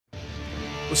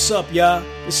What's up, y'all?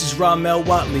 This is Ramel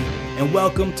Watley, and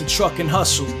welcome to Truckin'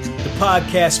 Hustle, the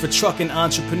podcast for trucking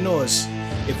entrepreneurs.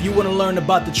 If you want to learn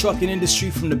about the trucking industry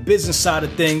from the business side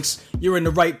of things, you're in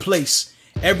the right place.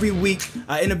 Every week,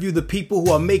 I interview the people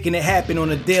who are making it happen on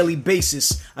a daily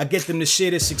basis. I get them to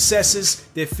share their successes,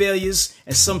 their failures,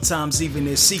 and sometimes even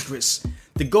their secrets.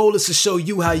 The goal is to show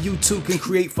you how you too can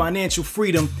create financial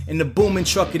freedom in the booming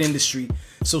trucking industry.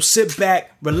 So sit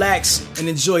back, relax, and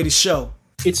enjoy the show.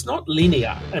 It's not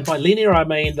linear. And by linear, I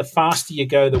mean the faster you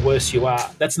go, the worse you are.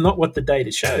 That's not what the data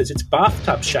shows. It's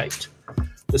bathtub shaped.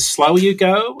 The slower you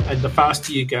go and the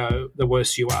faster you go, the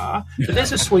worse you are. But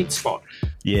there's a sweet spot.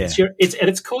 Yeah.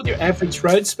 It's called your average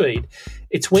road speed.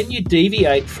 It's when you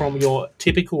deviate from your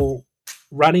typical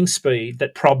running speed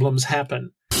that problems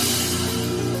happen.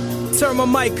 Turn my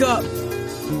mic up.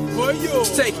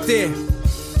 Take it there.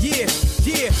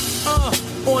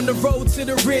 On the road to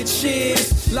the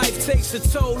riches. Life takes a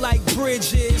toll like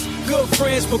bridges. Good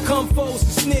friends become foes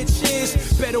and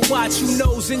snitches. Better watch who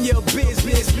knows in your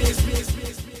business.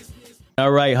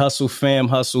 All right, Hustle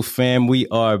fam. We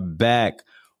are back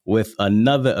with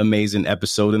another amazing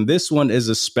episode. And this one is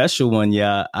a special one,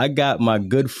 y'all. I got my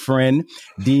good friend,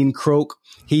 Dean Croak.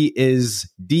 He is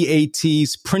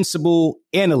DAT's principal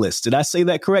analyst. Did I say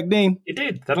that correct, Dean? You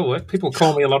did. That'll work. People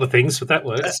call me a lot of things, but that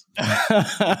works.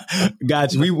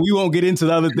 Gotcha. We won't get into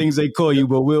the other things they call you,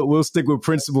 but we'll stick with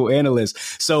principal analyst.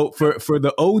 So for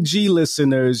the OG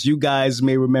listeners, you guys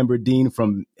may remember Dean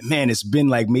from, it's been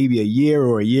like maybe a year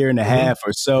or a year and a half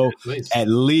or so, at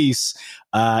least.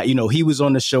 He was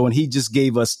on the show and he just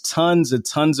gave us tons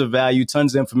of value,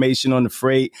 tons of information on the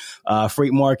freight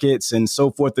markets and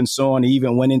so forth and so on. He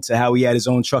even went into how he had his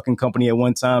own trucking company at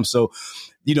one time. So,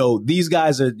 these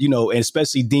guys are, and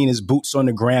especially Dean is boots on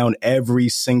the ground every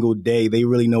single day. They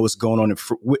really know what's going on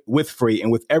with freight,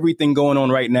 and with everything going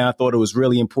on right now. I thought it was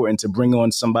really important to bring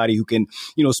on somebody who can,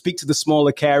 speak to the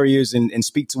smaller carriers and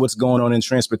speak to what's going on in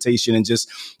transportation and just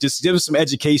give us some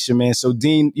education, man. So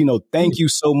Dean, thank you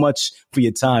so much for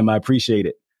your time. I appreciate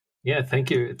it. Yeah, thank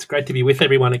you. It's great to be with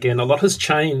everyone again. A lot has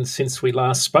changed since we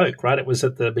last spoke, right? It was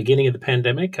at the beginning of the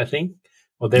pandemic, I think,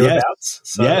 or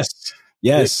thereabouts.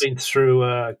 Yes. We've been through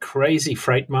a crazy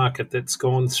freight market that's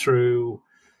gone through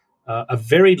a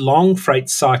very long freight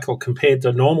cycle compared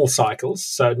to normal cycles.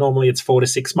 So normally it's 4 to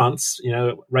 6 months.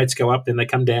 Rates go up, then they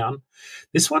come down.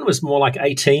 This one was more like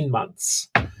 18 months.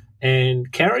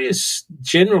 And carriers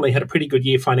generally had a pretty good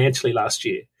year financially last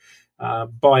year.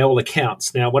 By all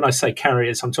accounts. Now, when I say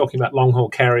carriers, I'm talking about long-haul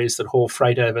carriers that haul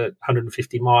freight over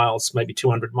 150 miles, maybe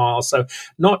 200 miles. So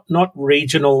not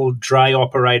regional dray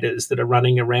operators that are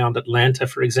running around Atlanta,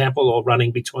 for example, or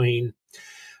running between,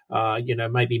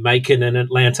 maybe Macon and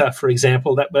Atlanta, for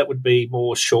example. That would be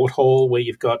more short-haul where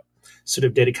you've got sort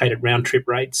of dedicated round-trip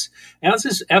rates.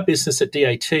 Our business at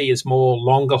DAT is more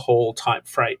longer-haul type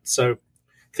freight. So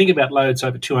think about loads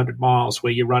over 200 miles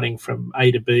where you're running from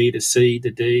A to B to C to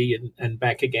D and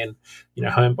back again,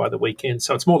 home by the weekend.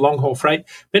 So it's more long-haul freight.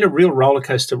 Been a real roller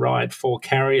coaster ride for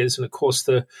carriers. And, of course,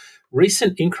 the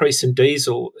recent increase in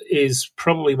diesel is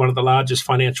probably one of the largest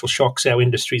financial shocks our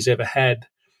industry's ever had.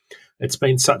 It's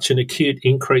been such an acute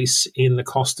increase in the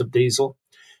cost of diesel.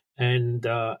 And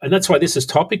that's why this is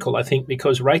topical, I think,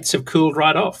 because rates have cooled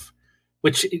right off,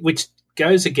 which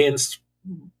goes against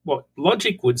what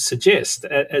logic would suggest.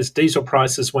 As diesel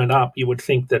prices went up, you would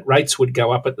think that rates would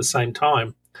go up at the same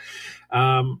time.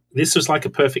 This was like a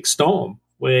perfect storm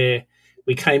where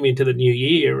we came into the new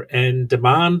year and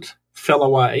demand fell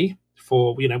away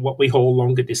for, what we haul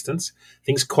longer distance.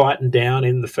 Things quietened down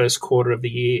in the first quarter of the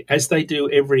year, as they do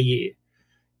every year.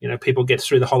 People get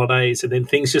through the holidays and then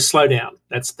things just slow down.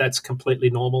 That's completely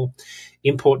normal.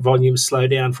 Import volumes slow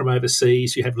down from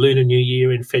overseas. You have Lunar New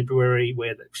Year in February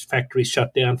where the factories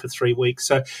shut down for 3 weeks.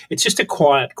 So it's just a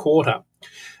quiet quarter.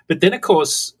 But then, of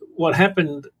course, what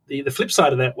happened, the flip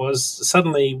side of that was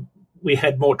suddenly we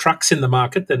had more trucks in the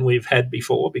market than we've had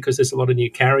before because there's a lot of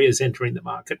new carriers entering the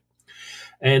market.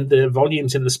 And the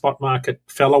volumes in the spot market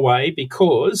fell away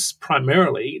because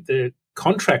primarily the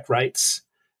contract rates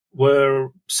were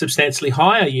substantially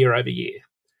higher year over year.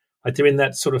 Like they're in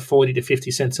that sort of 40 to 50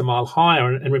 cents a mile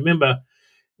higher. And remember,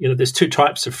 there's two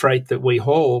types of freight that we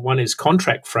haul. One is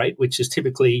contract freight, which is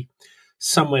typically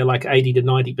somewhere like 80 to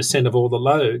 90% of all the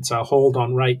loads are hauled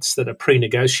on rates that are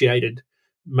pre-negotiated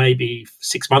maybe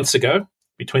 6 months ago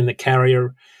between the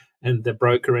carrier and the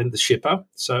broker and the shipper.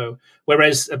 So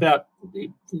whereas about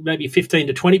maybe 15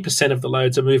 to 20% of the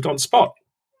loads are moved on spot,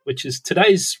 which is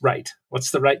today's rate. What's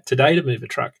the rate today to move a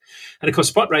truck? And, of course,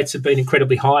 spot rates have been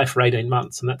incredibly high for 18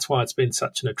 months, and that's why it's been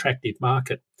such an attractive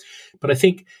market. But I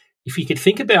think if you could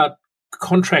think about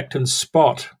contract and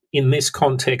spot in this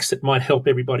context that might help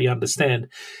everybody understand.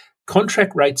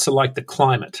 Contract rates are like the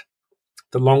climate,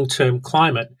 the long-term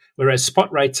climate, whereas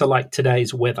spot rates are like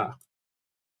today's weather.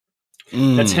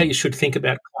 That's how you should think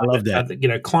about climate. I love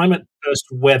that. Climate first,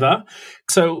 weather.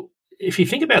 So if you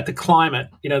think about the climate,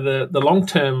 the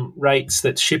long-term rates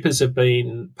that shippers have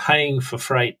been paying for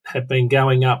freight have been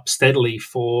going up steadily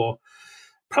for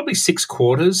probably 6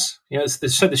 quarters.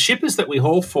 So the shippers that we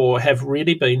haul for have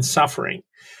really been suffering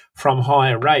from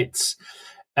higher rates.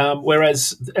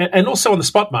 Whereas, and also on the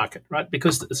spot market, right?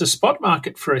 Because there's a spot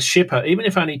market for a shipper, even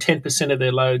if only 10% of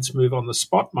their loads move on the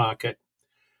spot market,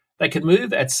 they can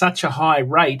move at such a high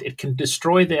rate, it can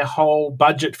destroy their whole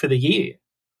budget for the year.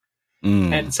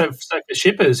 And so for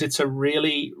shippers, it's a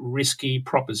really risky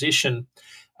proposition.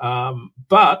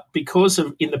 But because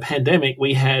of in the pandemic,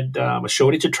 we had a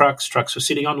shortage of trucks. Trucks were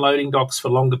sitting on loading docks for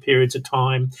longer periods of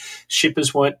time.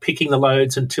 Shippers weren't picking the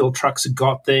loads until trucks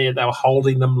got there. They were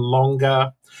holding them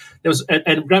longer.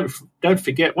 And don't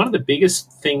forget, one of the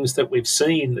biggest things that we've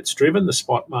seen that's driven the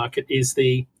spot market is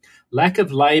the lack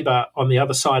of labour on the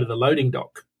other side of the loading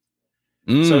dock.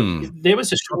 So there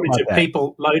was a shortage of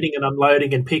people loading and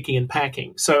unloading and picking and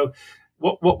packing. So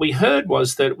what we heard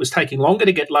was that it was taking longer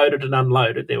to get loaded and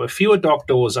unloaded. There were fewer dock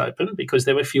doors open because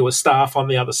there were fewer staff on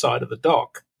the other side of the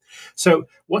dock. So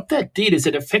what that did is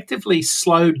it effectively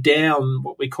slowed down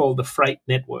what we call the freight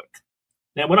network.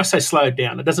 Now, when I say slowed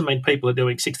down, it doesn't mean people are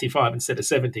doing 65 instead of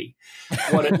 70.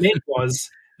 What it meant was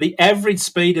the average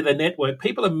speed of the network,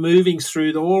 people are moving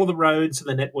through all of the roads and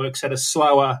the networks at a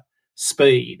slower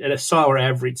speed, at a slower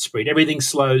average speed. Everything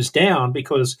slows down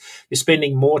because you're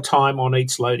spending more time on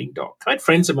each loading dock. I had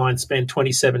friends of mine spend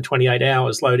 27, 28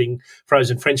 hours loading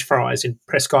frozen French fries in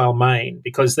Presque Isle, Maine,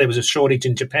 because there was a shortage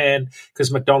in Japan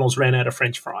because McDonald's ran out of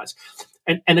French fries.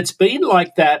 And it's been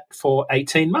like that for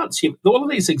 18 months. All of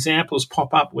these examples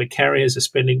pop up where carriers are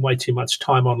spending way too much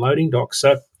time on loading docks.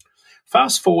 So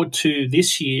fast forward to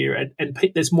this year, and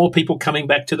there's more people coming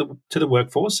back to the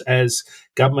workforce as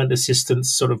government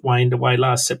assistance sort of waned away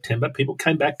last September. People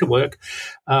came back to work.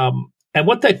 And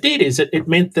what that did is it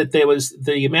meant that there was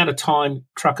the amount of time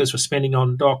truckers were spending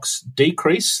on docks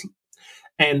decreased,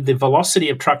 and the velocity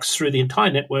of trucks through the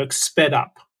entire network sped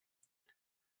up.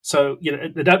 So,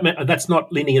 that's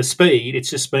not linear speed.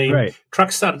 It's just been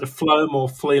trucks started to flow more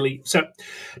freely. So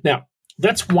now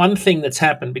that's one thing that's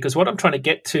happened, because what I'm trying to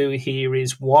get to here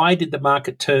is, why did the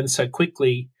market turn so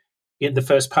quickly in the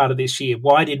first part of this year?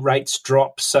 Why did rates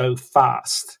drop so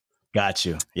fast? Got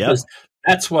you. Yeah.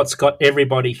 That's what's got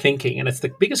everybody thinking. And it's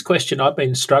the biggest question I've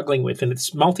been struggling with, and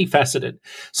it's multifaceted.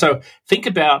 So think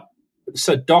about,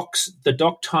 the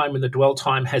dock time and the dwell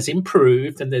time has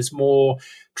improved, and there's more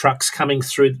trucks coming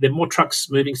through. There are more trucks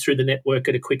moving through the network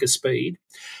at a quicker speed.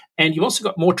 And you've also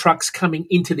got more trucks coming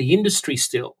into the industry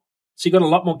still. So you've got a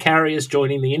lot more carriers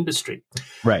joining the industry.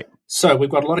 Right. So we've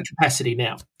got a lot of capacity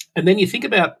now. And then you think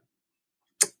about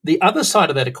the other side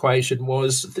of that equation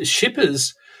was the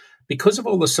shippers, because of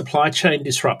all the supply chain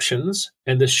disruptions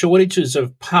and the shortages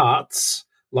of parts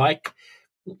like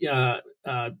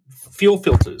fuel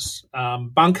filters,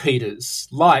 bunk heaters,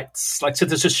 lights. So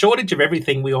there's a shortage of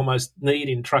everything we almost need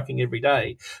in trucking every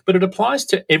day. But it applies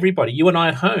to everybody. You and I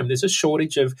at home, there's a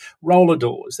shortage of roller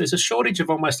doors. There's a shortage of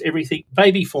almost everything.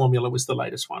 Baby formula was the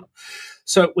latest one.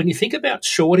 So when you think about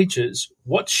shortages,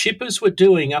 what shippers were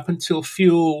doing up until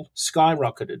fuel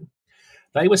skyrocketed,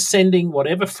 they were sending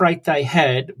whatever freight they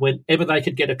had whenever they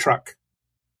could get a truck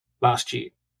last year.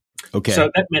 Okay.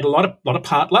 So that meant a lot of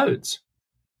part loads.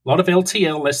 A lot of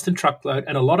LTL, less than truckload,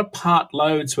 and a lot of part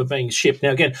loads were being shipped. Now,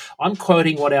 again, I'm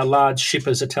quoting what our large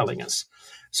shippers are telling us.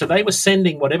 So they were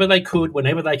sending whatever they could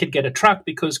whenever they could get a truck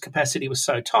because capacity was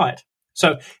so tight.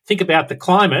 So think about the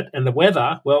climate and the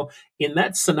weather. Well, in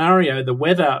that scenario, the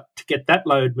weather, to get that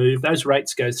load moved, those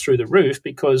rates go through the roof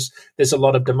because there's a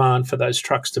lot of demand for those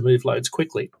trucks to move loads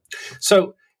quickly.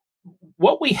 So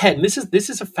what we had, and this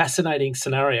is a fascinating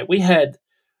scenario, we had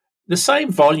the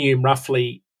same volume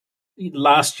roughly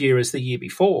last year as the year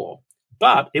before,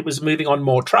 but it was moving on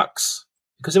more trucks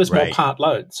because there was more part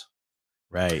loads.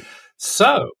 Right.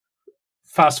 So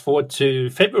fast forward to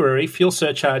February, fuel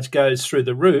surcharge goes through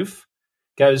the roof,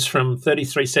 goes from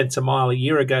 33 cents a mile a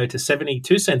year ago to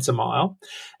 72 cents a mile,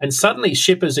 and suddenly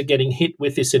shippers are getting hit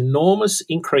with this enormous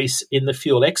increase in the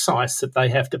fuel excise that they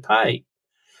have to pay.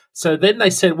 So then they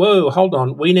said, whoa, hold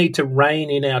on, we need to rein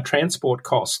in our transport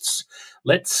costs.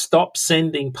 Let's stop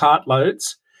sending part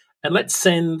loads, and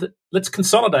let's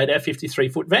consolidate our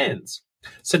 53-foot vans.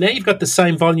 So now you've got the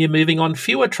same volume moving on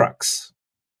fewer trucks.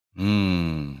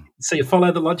 So you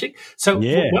follow the logic? So one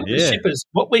of the shippers,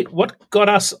 what got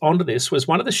us onto this was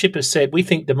one of the shippers said, we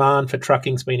think demand for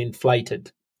trucking's been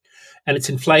inflated. and it's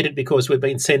inflated because we've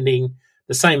been sending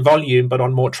the same volume but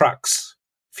on more trucks,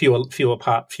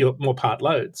 more part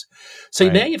loads. So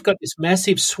now you've got this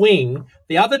massive swing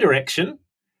the other direction,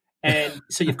 and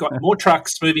so you've got more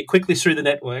trucks moving quickly through the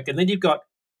network, and then you've got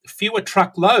fewer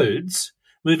truck loads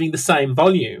moving the same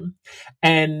volume.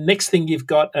 And next thing, you've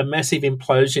got a massive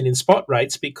implosion in spot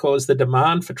rates because the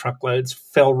demand for truckloads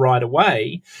fell right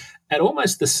away at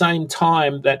almost the same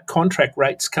time that contract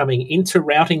rates coming into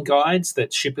routing guides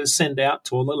that shippers send out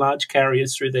to all the large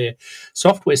carriers through their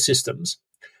software systems.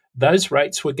 Those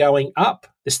rates were going up.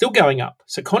 They're still going up.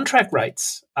 So contract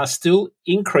rates are still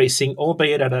increasing,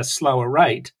 albeit at a slower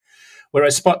rate,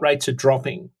 whereas spot rates are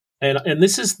dropping. And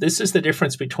this is the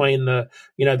difference between the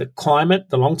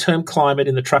climate, the long-term climate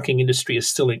in the trucking industry is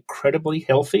still incredibly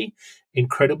healthy,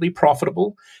 incredibly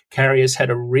profitable. Carriers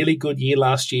had a really good year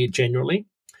last year generally.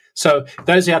 So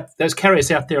those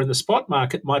carriers out there in the spot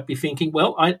market might be thinking,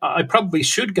 well, I probably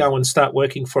should go and start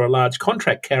working for a large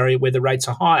contract carrier where the rates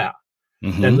are higher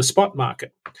than the spot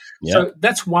market. Yep. So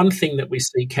that's one thing that we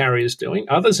see carriers doing.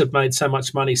 Others have made so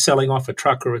much money selling off a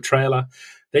truck or a trailer,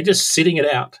 they're just sitting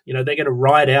it out. They're going to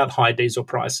ride out high diesel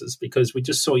prices because we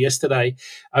just saw yesterday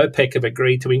OPEC have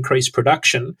agreed to increase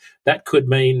production. That could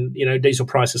mean, diesel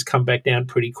prices come back down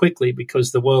pretty quickly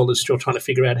because the world is still trying to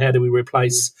figure out how do we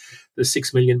replace the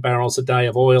 6 million barrels a day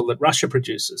of oil that Russia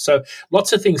produces. So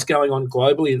lots of things going on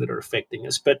globally that are affecting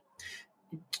us. But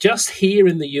just here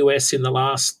in the US in the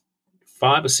last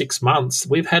 5 or 6 months,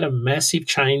 we've had a massive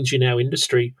change in our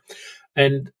industry.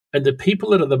 And the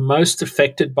people that are the most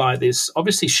affected by this,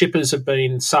 obviously shippers have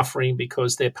been suffering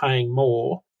because they're paying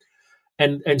more.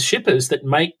 And shippers that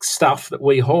make stuff that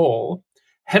we haul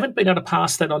haven't been able to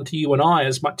pass that on to you and I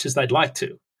as much as they'd like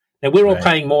to. Now, we're all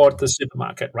paying more at the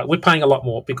supermarket, right? We're paying a lot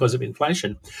more because of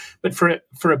inflation. But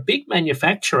for a big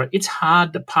manufacturer, it's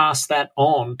hard to pass that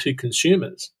on to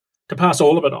consumers, to pass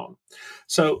all of it on.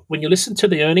 So when you listen to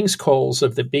the earnings calls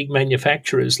of the big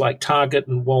manufacturers like Target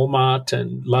and Walmart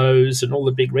and Lowe's and all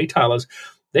the big retailers,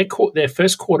 their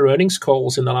first quarter earnings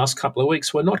calls in the last couple of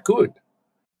weeks were not good.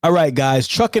 All right, guys,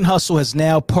 Truckin' Hustle has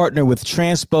now partnered with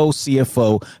Transpo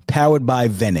CFO, powered by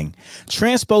Venning.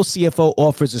 Transpo CFO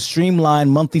offers a streamlined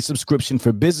monthly subscription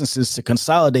for businesses to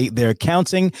consolidate their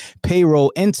accounting,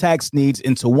 payroll, and tax needs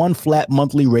into one flat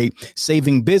monthly rate,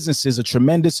 saving businesses a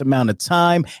tremendous amount of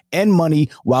time and money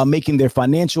while making their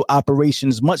financial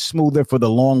operations much smoother for the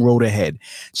long road ahead.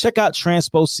 Check out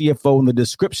Transpo CFO in the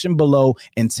description below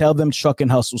and tell them Truckin'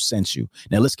 Hustle sent you.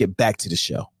 Now let's get back to the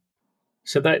show.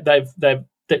 So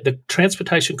the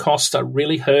transportation costs are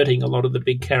really hurting a lot of the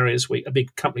big carriers,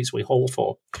 big companies we haul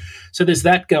for. So there's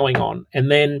that going on.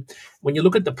 And then when you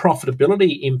look at the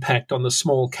profitability impact on the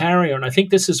small carrier, and I think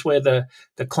this is where the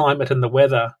climate and the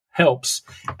weather helps.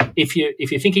 If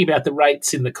you're thinking about the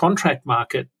rates in the contract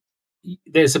market,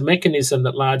 there's a mechanism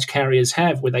that large carriers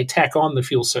have where they tack on the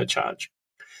fuel surcharge.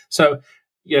 So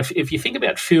if you think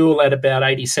about fuel at about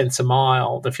 80 cents a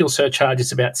mile, the fuel surcharge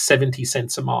is about 70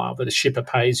 cents a mile that a shipper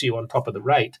pays you on top of the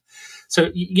rate.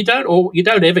 So you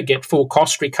don't ever get full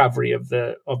cost recovery of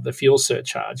the fuel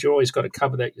surcharge. You always got to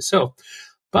cover that yourself.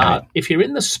 But if you're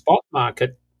in the spot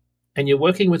market and you're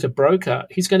working with a broker,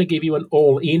 he's going to give you an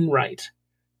all-in rate.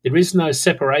 There is no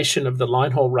separation of the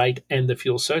line haul rate and the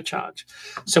fuel surcharge.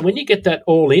 So when you get that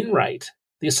all-in rate,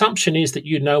 the assumption is that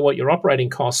you know what your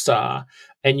operating costs are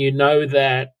and you know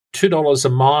that $2 a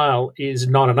mile is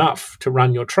not enough to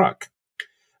run your truck.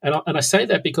 And I say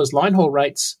that because line haul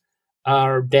rates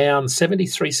are down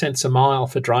 73 cents a mile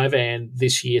for dry van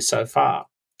this year so far.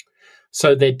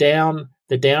 So they're down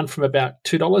from about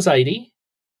 $2.80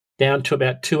 down to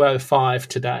about $2.05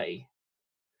 today.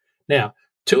 Now,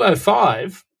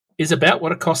 $2.05 is about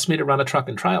what it costs me to run a truck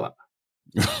and trailer.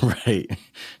 Right.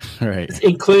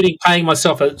 Including paying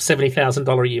myself a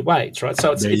 $70,000 a year wage, right?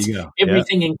 So it's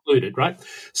everything included, right?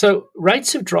 So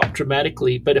rates have dropped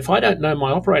dramatically, but if I don't know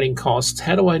my operating costs,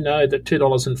 how do I know that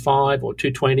 $2.05 or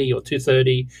 $2.20 or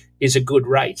 $2.30 is a good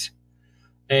rate?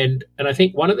 And I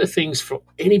think one of the things for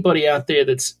anybody out there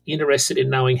that's interested in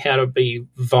knowing how to be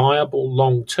viable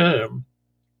long term,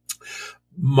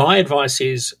 my advice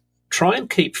is try and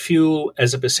keep fuel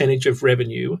as a percentage of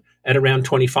revenue at around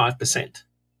 25%.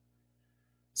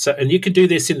 So, and you can do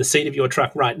this in the seat of your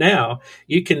truck right now.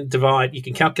 You can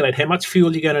calculate how much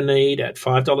fuel you're going to need at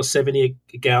 $5.70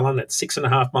 a gallon at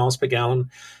 6.5 miles per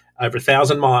gallon over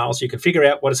 1,000 miles. You can figure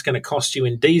out what it's going to cost you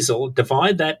in diesel,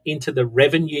 divide that into the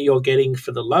revenue you're getting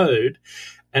for the load.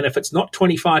 And if it's not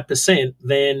 25%,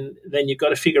 then you've got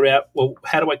to figure out, well,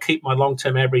 how do I keep my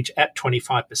long-term average at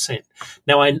 25%?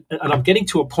 Now, I'm getting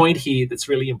to a point here that's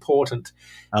really important.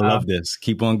 I love this.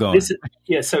 Keep on going.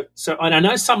 So and I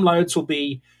know some loads will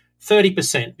be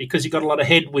 30% because you've got a lot of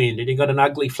headwind and you've got an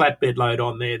ugly flatbed load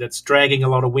on there that's dragging a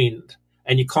lot of wind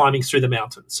and you're climbing through the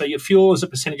mountains. So your fuel as a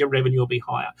percentage of revenue will be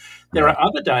higher. There are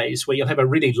other days where you'll have a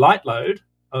really light load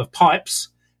of pipes,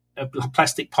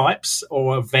 plastic pipes,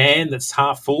 or a van that's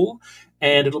half full,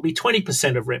 and it'll be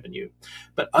 20% of revenue.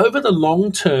 But over the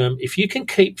long term, if you can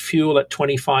keep fuel at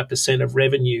 25% of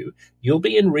revenue, you'll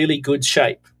be in really good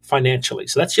shape financially.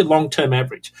 So that's your long-term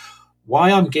average.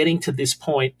 Why I'm getting to this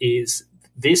point is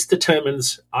this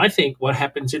determines, I think, what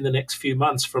happens in the next few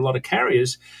months for a lot of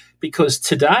carriers, because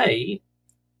today,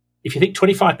 if you think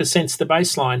 25% is the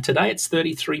baseline, today it's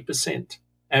 33%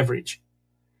 average.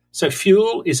 So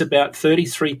fuel is about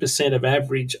 33% of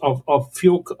average of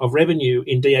fuel of revenue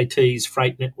in DAT's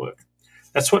freight network.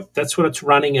 That's what it's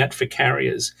running at for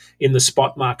carriers in the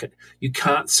spot market. You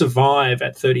can't survive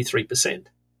at 33%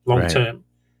 long term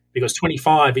because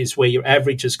 25 is where your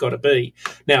average has got to be.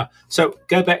 Now, so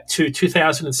go back to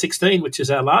 2016, which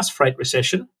is our last freight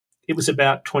recession. It was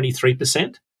about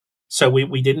 23%. So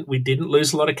we didn't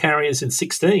lose a lot of carriers in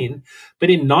 16, but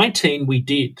in 19 we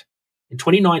did. In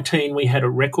 2019, we had a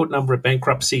record number of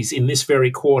bankruptcies in this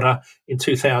very quarter in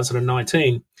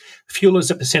 2019. Fuel as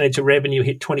a percentage of revenue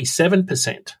hit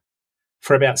 27%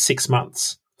 for about 6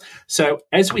 months. So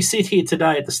as we sit here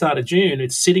today at the start of June,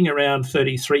 it's sitting around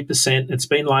 33%. It's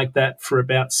been like that for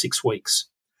about 6 weeks.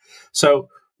 So,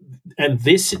 and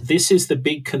this is the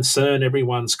big concern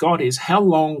everyone's got is how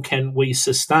long can we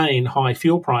sustain high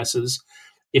fuel prices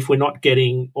if we're not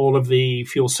getting all of the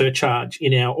fuel surcharge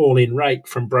in our all-in rate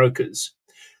from brokers.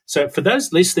 So for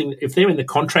those listening, if they're in the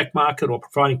contract market or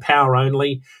providing power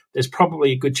only, there's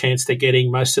probably a good chance they're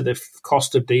getting most of the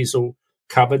cost of diesel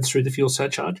covered through the fuel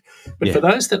surcharge. But for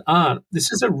those that aren't,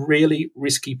 this is a really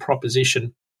risky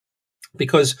proposition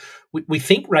because we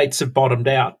think rates have bottomed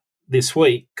out this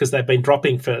week because they've been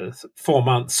dropping for 4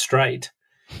 months straight.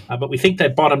 But we think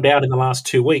they've bottomed out in the last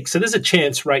 2 weeks. So there's a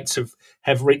chance rates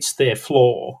have reached their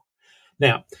floor.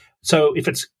 Now, so if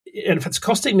it's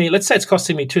costing me, let's say it's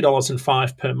costing me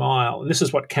 $2.05 per mile, and this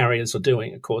is what carriers are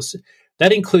doing, of course,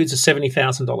 that includes a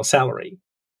 $70,000 salary,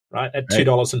 right, at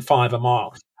 $2.05 a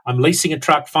mile. I'm leasing a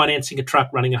truck, financing a truck,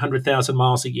 running 100,000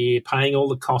 miles a year, paying all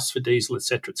the costs for diesel, et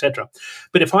cetera, et cetera.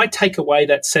 But if I take away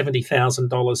that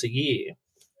 $70,000 a year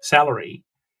salary,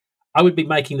 I would be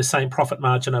making the same profit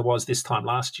margin I was this time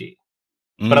last year.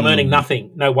 But I'm earning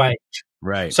nothing, no wage.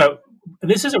 Right. So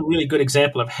this is a really good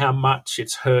example of how much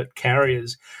it's hurt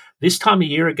carriers. This time a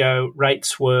year ago,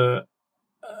 rates were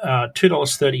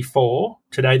 $2.34.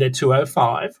 Today they're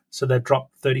 $2.05, so they've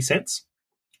dropped 30 cents.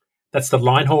 That's the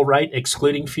line haul rate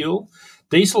excluding fuel.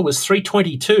 Diesel was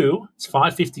 $3.22. It's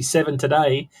 $5.57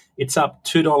 today. It's up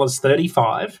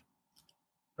 $2.35.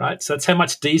 Right, so that's how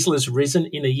much diesel has risen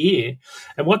in a year,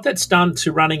 and what that's done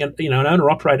to running an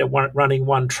owner-operator running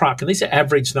one truck. And these are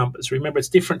average numbers. Remember, it's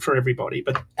different for everybody,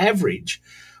 but average,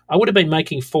 I would have been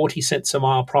making 40 cents a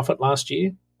mile profit last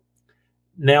year.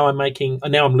 Now I'm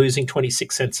losing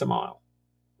 26 cents a mile.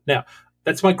 Now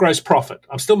that's my gross profit.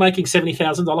 I'm still making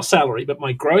 $70,000 salary, but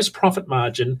my gross profit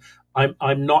margin, I'm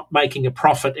not making a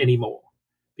profit anymore,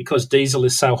 because diesel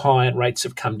is so high and rates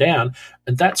have come down.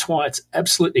 And that's why it's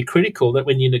absolutely critical that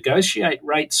when you negotiate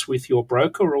rates with your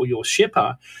broker or your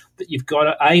shipper, that you've got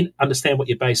to, A, understand what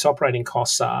your base operating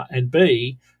costs are, and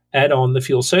B, add on the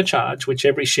fuel surcharge, which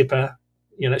every shipper,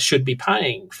 should be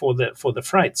paying for the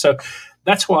freight. So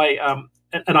that's why,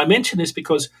 and I mention this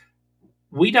because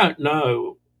we don't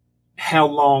know how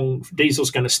long diesel's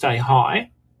going to stay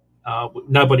high.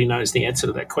 Nobody knows the answer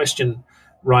to that question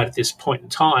right at this point in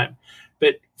time.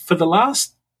 But for the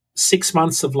last 6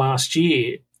 months of last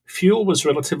year, fuel was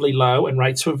relatively low and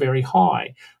rates were very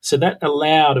high. So that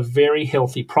allowed a very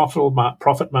healthy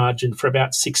profit margin for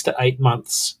about 6 to 8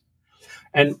 months.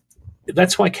 And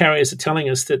that's why carriers are telling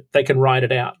us that they can ride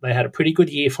it out. They had a pretty good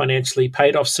year financially,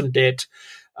 paid off some debt,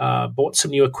 bought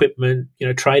some new equipment,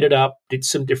 traded up, did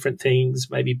some different things,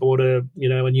 maybe bought a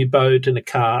new boat and a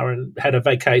car and had a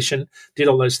vacation, did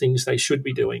all those things they should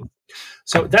be doing.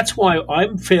 So that's why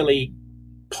I'm fairly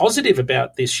positive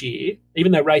about this year.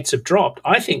 Even though rates have dropped,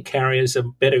 I think carriers are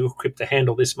better equipped to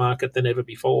handle this market than ever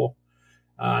before.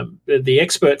 The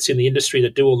experts in the industry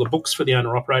that do all the books for the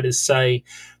owner-operators say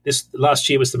this last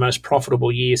year was the most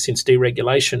profitable year since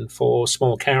deregulation for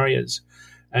small carriers.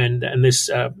 And this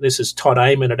is Todd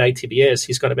Amon at ATBS.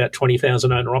 He's got about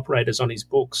 20,000 owner-operators on his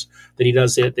books that he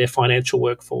does their financial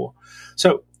work for.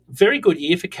 So very good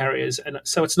year for carriers. And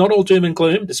so it's not all doom and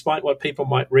gloom, despite what people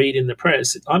might read in the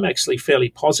press. I'm actually fairly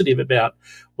positive about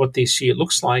what this year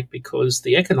looks like because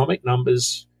the economic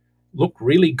numbers look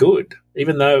really good,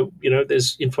 even though,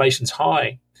 there's inflation's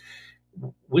high.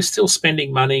 we're still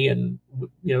spending money, and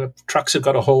trucks have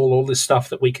got to haul all this stuff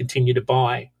that we continue to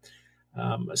buy,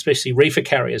 especially reefer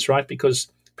carriers, right?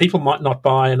 Because people might not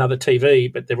buy another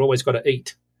TV, but they've always got to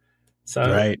eat. So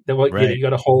you got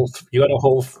to haul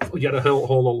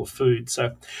all the food.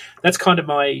 So that's kind of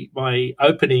my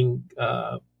opening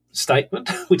statement,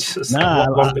 which is a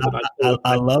lot longer than I thought.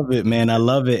 I love it, man. I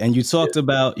love it. And you talked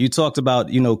about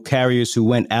carriers who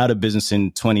went out of business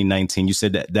in 2019. You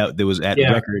said that there was at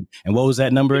record. And what was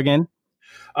that number again?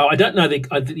 Oh, I don't know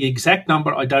the exact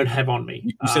number. I don't have on me.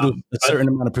 You said it was a certain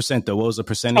amount of percent, though. What was the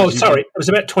percentage? Oh, sorry. It was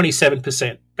about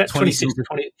 27%. About 26 to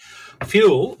 20.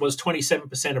 Fuel was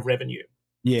 27% of revenue.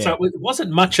 Yeah. So it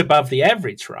wasn't much above the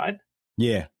average, right?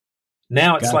 Yeah.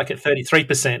 Now it's like at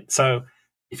 33%. So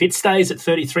if it stays at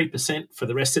 33% for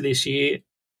the rest of this year,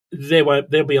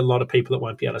 there'll be a lot of people that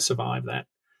won't be able to survive that.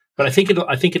 But I think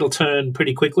it'll turn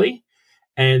pretty quickly.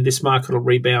 And this market will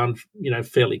rebound,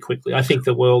 fairly quickly. I think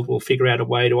the world will figure out a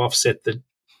way to offset the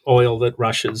oil that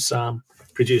Russia's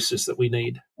produces that we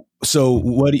need. So,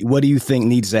 what do you think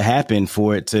needs to happen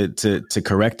for it to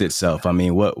correct itself? I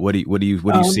mean, what are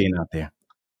you seeing out there?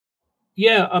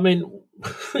 Yeah, I mean,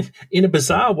 in a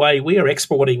bizarre way, we are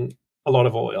exporting a lot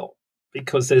of oil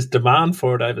because there's demand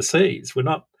for it overseas. We're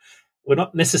not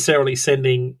necessarily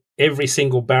sending every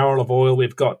single barrel of oil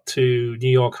we've got to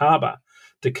New York Harbor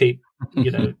to keep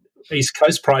East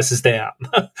Coast prices down.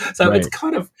 So right.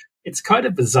 it's kind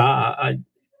of bizarre.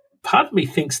 Part of me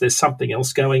thinks there's something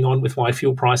else going on with why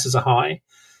fuel prices are high.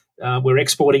 We're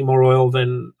exporting more oil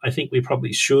than I think we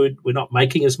probably should. We're not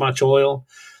making as much oil,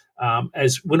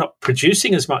 as we're not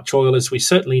producing as much oil as we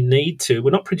certainly need to.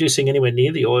 We're not producing anywhere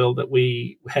near the oil that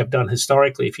we have done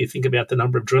historically. If you think about the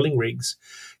number of drilling rigs,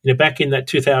 back in that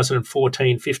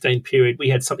 2014-15 period, we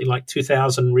had something like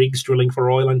 2,000 rigs drilling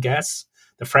for oil and gas.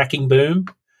 The fracking boom,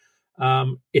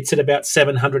 it's at about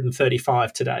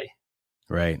 735 today.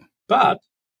 Right. But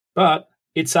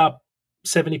it's up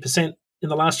 70% in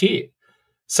the last year.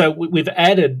 So we've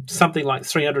added something like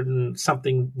 300 and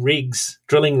something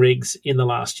drilling rigs in the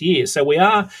last year. So we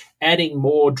are adding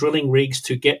more drilling rigs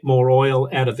to get more oil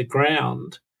out of the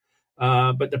ground.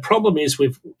 But the problem is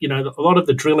a lot of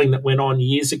the drilling that went on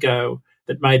years ago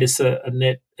that made us a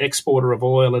net exporter of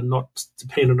oil and not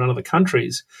dependent on other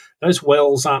countries, those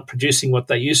wells aren't producing what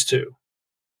they used to.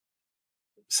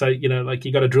 So, you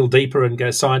got to drill deeper and go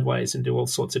sideways and do all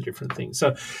sorts of different things.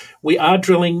 So we are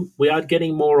drilling, we are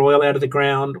getting more oil out of the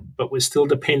ground, but we're still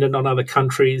dependent on other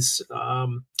countries.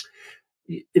 The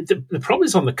problem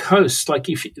is on the coast.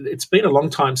 It's been a long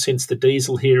time since the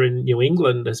diesel here in New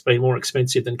England has been more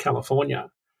expensive than California.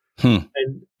 And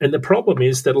the problem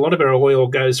is that a lot of our oil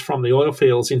goes from the oil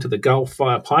fields into the Gulf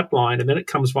via pipeline, and then it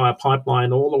comes via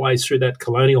pipeline all the way through that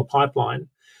Colonial Pipeline,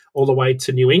 all the way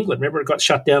to New England. Remember, it got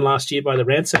shut down last year by the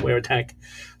ransomware attack.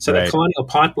 So right. The Colonial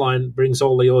Pipeline brings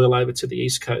all the oil over to the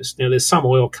East Coast. Now, there's some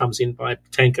oil comes in by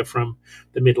tanker from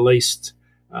the Middle East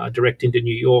direct into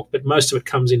New York, but most of it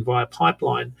comes in via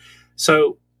pipeline.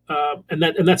 So and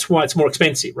that's why it's more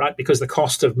expensive, right? Because the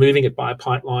cost of moving it by a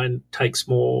pipeline takes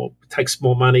more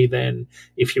money than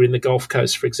if you're in the Gulf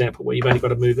Coast, for example, where you've only got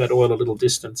to move that oil a little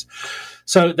distance.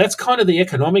 So that's kind of the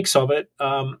economics of it.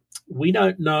 We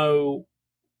don't know.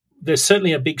 There's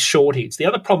certainly a big shortage. The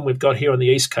other problem we've got here on the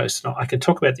East Coast, and I can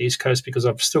talk about the East Coast because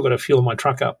I've still got to fuel my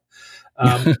truck up.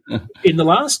 In the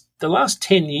last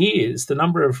 10 years, the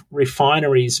number of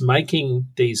refineries making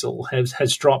diesel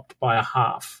has dropped by a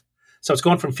half. So it's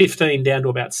gone from 15 down to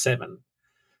about 7.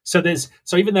 So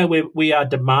even though we are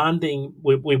demanding,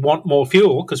 we want more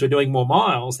fuel because we're doing more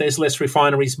miles, there's less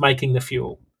refineries making the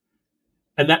fuel.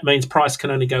 And that means price can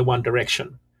only go one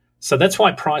direction. So that's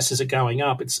why prices are going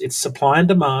up. It's supply and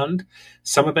demand.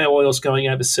 Some of our oil's going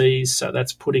overseas, so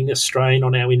that's putting a strain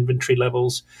on our inventory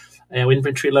levels. Our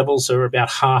inventory levels are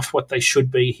about half what they should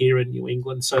be here in New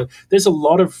England. So there's a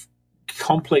lot of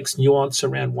complex nuance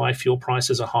around why fuel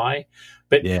prices are high.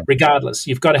 But regardless,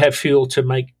 you've got to have fuel to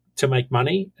make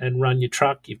money and run your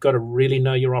truck. You've got to really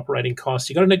know your operating costs.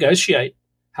 You've got to negotiate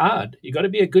hard. You've got to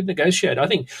be a good negotiator. I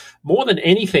think more than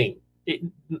anything,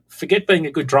 forget being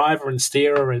a good driver and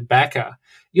steerer and backer.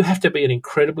 You have to be an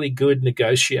incredibly good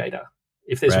negotiator.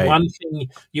 If there's one thing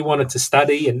you wanted to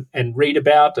study and read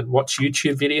about and watch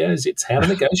YouTube videos, it's how to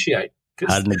negotiate.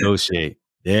 How to negotiate.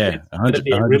 Yeah. You've got to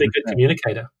be a really good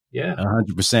communicator. Yeah.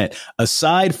 100%.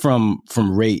 Aside from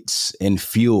rates and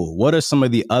fuel, what are some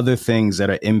of the other things that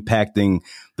are impacting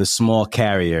the small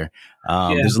carrier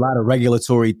There's a lot of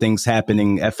regulatory things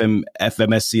happening. FMCSA.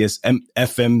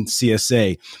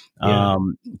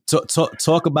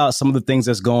 Talk about some of the things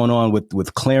that's going on with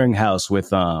Clearinghouse, with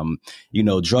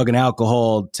drug and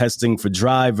alcohol testing for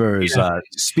drivers,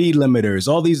 speed limiters,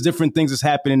 all these different things that's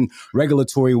happening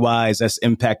regulatory wise that's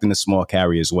impacting the small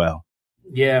carrier as well.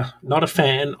 Yeah, not a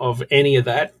fan of any of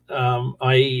that.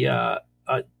 I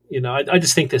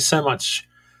just think there's so much.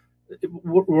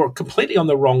 We're completely on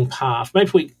the wrong path.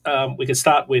 Maybe we could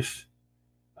start with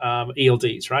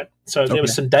ELDs, right? So there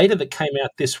was some data that came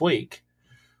out this week.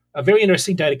 A very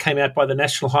interesting data came out by the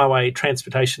National Highway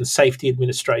Transportation Safety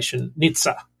Administration,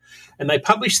 NHTSA, and they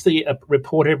publish the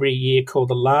report every year called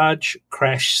the Large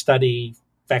Crash Study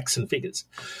Facts and Figures.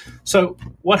 So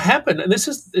what happened, and this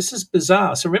is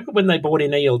bizarre. So remember when they brought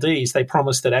in ELDs, they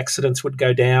promised that accidents would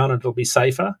go down and it'll be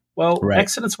safer. Well,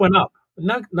 accidents went up.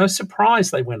 No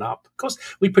surprise they went up. Of course,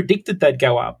 we predicted they'd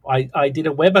go up. I did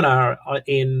a webinar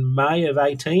in May of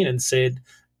 18 and said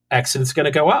accidents are going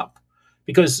to go up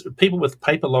because people with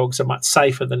paper logs are much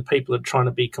safer than people who are trying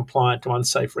to be compliant to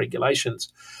unsafe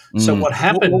regulations. So what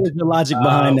happened? What was the logic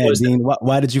behind that, Dean?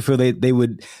 Why did you feel they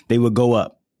would go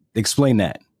up? Explain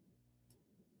that.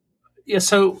 Yeah,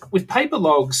 so with paper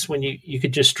logs, when you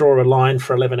could just draw a line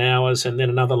for 11 hours and then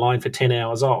another line for 10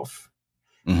 hours off.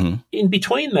 Mm-hmm. In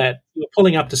between that, you're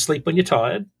pulling up to sleep when you're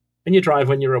tired and you drive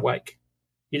when you're awake.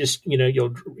 You just,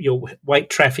 you'll wait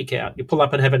traffic out. You pull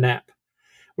up and have a nap.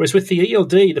 Whereas with the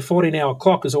ELD, the 14-hour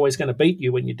clock is always going to beat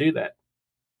you when you do that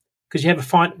because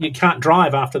you can't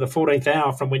drive after the 14th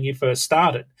hour from when you first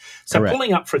started. So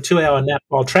pulling up for a 2-hour nap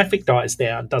while traffic dies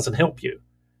down doesn't help you.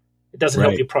 It doesn't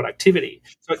help your productivity.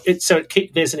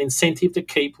 There's an incentive to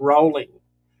keep rolling.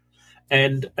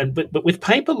 But with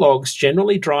paper logs,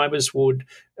 generally drivers would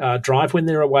drive when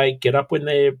they're awake, get up when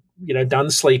they're done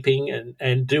sleeping,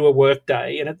 and do a work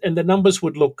day, and the numbers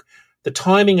would look, the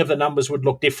timing of the numbers would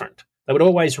look different. They would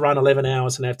always run 11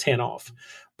 hours and have 10 off,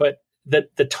 but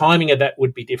the timing of that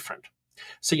would be different.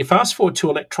 So you fast forward to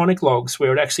electronic logs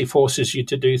where it actually forces you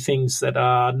to do things that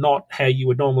are not how you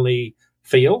would normally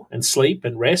feel and sleep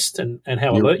and rest and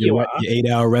how alert you are. Your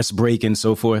 8-hour rest break and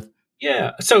so forth.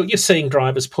 Yeah. So you're seeing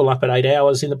drivers pull up at 8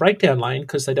 hours in the breakdown lane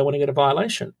because they don't want to get a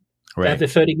violation. Right. They have their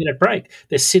 30-minute break.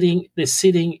 They're sitting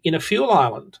in a fuel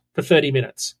island for 30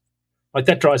 minutes. Like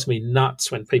that drives me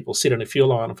nuts when people sit on a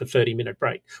fuel island for 30-minute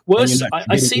break. Worse,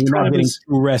 I see drivers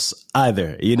not rest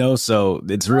either, so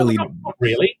it's really not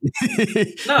really.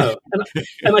 No.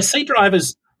 And I see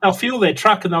drivers, they'll fuel their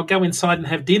truck and they'll go inside and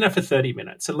have dinner for 30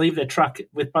 minutes and leave their truck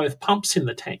with both pumps in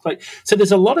the tank. So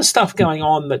there's a lot of stuff going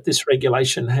on that this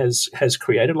regulation has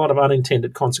created, a lot of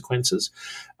unintended consequences.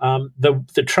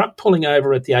 The truck pulling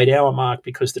over at the 8-hour mark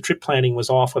because the trip planning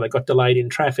was off or they got delayed in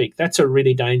traffic, that's a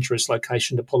really dangerous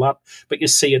location to pull up, but you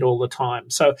see it all the time.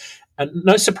 So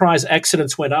no surprise,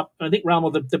 accidents went up. I think,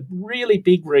 Ramal, the really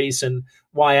big reason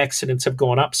why accidents have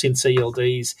gone up since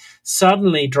ELDs,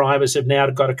 suddenly drivers have now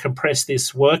got to compress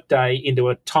this workday into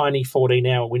a tiny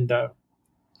 14-hour window.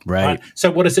 Right. So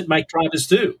what does it make drivers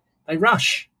do? They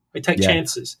rush. They take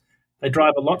chances. They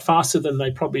drive a lot faster than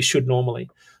they probably should normally.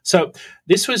 So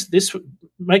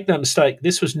make no mistake,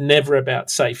 this was never about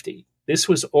safety. This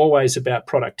was always about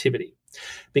productivity.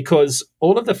 Because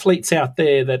all of the fleets out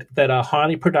there that are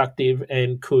highly productive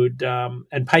and could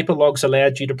and paper logs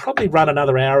allowed you to probably run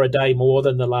another hour a day more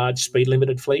than the large speed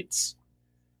limited fleets.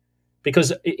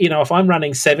 Because if I'm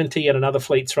running 70 and another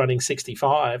fleet's running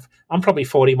 65, I'm probably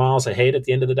 40 miles ahead at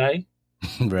the end of the day.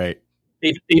 Right.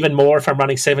 Even more if I'm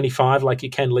running 75, like you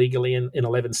can legally in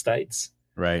 11 states.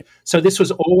 Right. So this was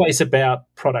always about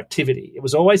productivity. It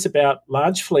was always about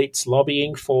large fleets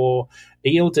lobbying for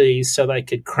ELDs so they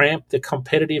could cramp the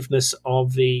competitiveness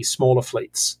of the smaller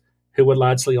fleets who were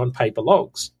largely on paper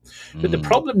logs. But the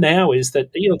problem now is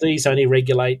that ELDs only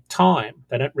regulate time.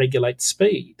 They don't regulate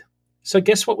speed. So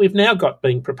guess what we've now got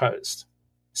being proposed?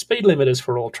 Speed limiters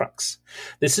for all trucks.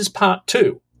 This is part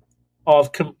 2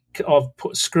 of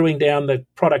screwing down the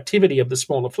productivity of the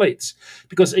smaller fleets,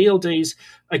 because ELDs,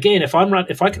 again, if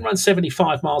I can run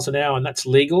 75 miles an hour and that's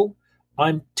legal,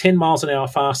 I'm 10 miles an hour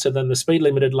faster than the speed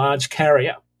limited large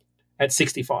carrier at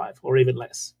 65 or even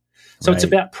less. So It's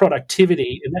about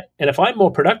productivity, and if I'm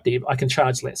more productive, I can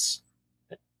charge less.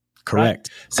 Correct.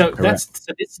 Right? So Correct.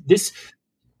 this.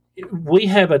 We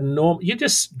have a norm. You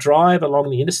just drive along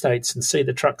the interstates and see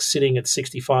the trucks sitting at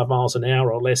 65 miles an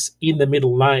hour or less in the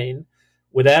middle lane,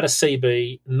 without a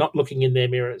CB, not looking in their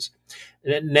mirrors.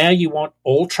 And now you want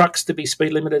all trucks to be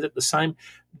speed limited at the same.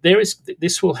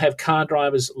 This will have car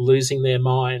drivers losing their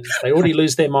minds. They already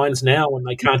lose their minds now when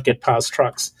they can't get past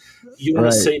trucks. You want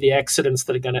to see the accidents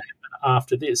that are going to happen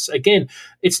after this. Again,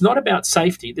 it's not about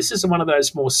safety. This is one of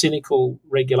those more cynical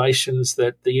regulations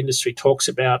that the industry talks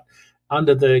about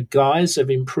under the guise of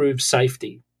improved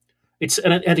safety.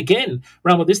 And again,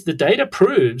 Ramal, the data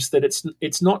proves that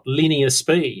it's not linear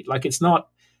speed. Like it's not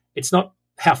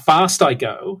how fast I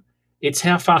go, it's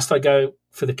how fast I go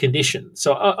for the condition.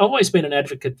 So I've always been an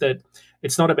advocate that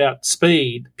it's not about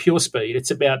speed, pure speed.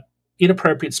 It's about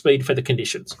inappropriate speed for the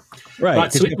conditions.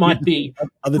 Right. So it might be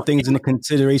other things in the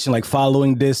consideration, like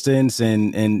following distance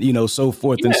and so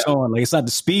forth and so on. Like it's not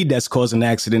the speed that's causing the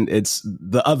accident; it's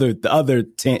the other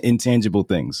intangible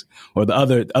things or the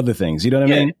other things. You know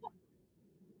what I mean?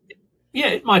 Yeah,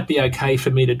 it might be okay for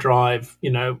me to drive.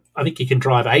 I think you can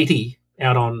drive 80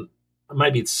 out on,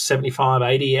 maybe it's 75,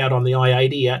 80 out on the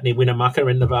I-80 out near Winnemucca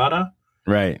in Nevada.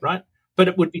 Right. But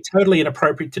it would be totally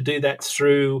inappropriate to do that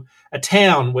through a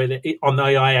town on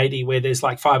the I-80 where there's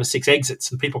like 5 or 6 exits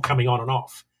and people coming on and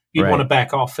off. You'd want to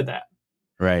back off for that.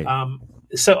 Right.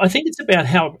 So I think it's about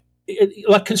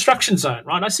like construction zone,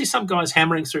 right? I see some guys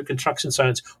hammering through construction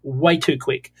zones way too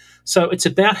quick. So it's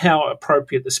about how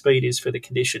appropriate the speed is for the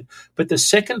condition. But the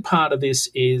second part of this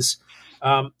is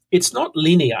it's not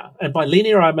linear. And by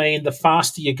linear, I mean the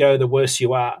faster you go, the worse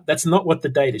you are. That's not what the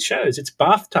data shows. It's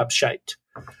bathtub shaped.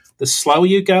 The slower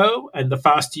you go and the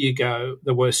faster you go,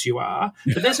 the worse you are.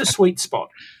 But there's a sweet spot.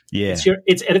 Yeah.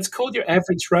 It's called your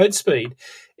average road speed.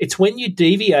 It's when you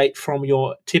deviate from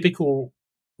your typical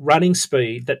running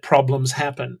speed that problems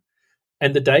happen.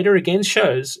 And the data again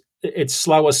shows it's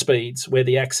slower speeds where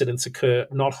the accidents occur,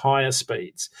 not higher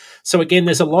speeds. So again,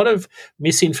 there's a lot of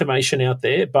misinformation out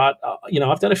there, but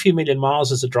I've done a few million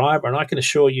miles as a driver, and I can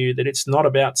assure you that it's not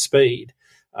about speed.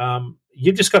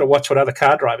 You've just got to watch what other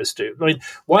car drivers do. I mean,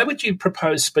 why would you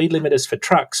propose speed limiters for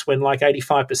trucks when like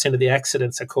 85% of the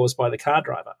accidents are caused by the car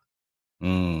driver?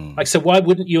 So why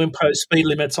wouldn't you impose speed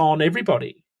limits on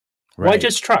everybody? Right. Why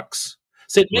just trucks?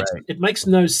 So it makes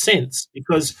no sense,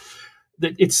 because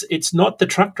it's not the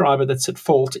truck driver that's at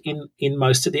fault in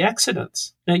most of the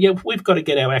accidents. Now, yeah, we've got to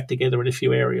get our act together in a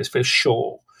few areas for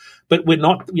sure. But we're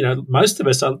not, most of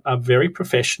us are very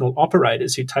professional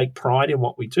operators who take pride in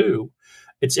what we do.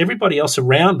 It's everybody else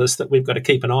around us that we've got to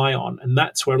keep an eye on. And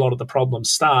that's where a lot of the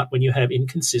problems start, when you have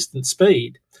inconsistent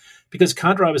speed. Because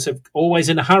car drivers are always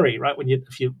in a hurry, right?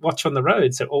 If you watch on the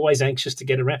roads, they're always anxious to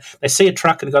get around. They see a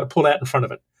truck and they've got to pull out in front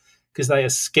of it because they are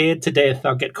scared to death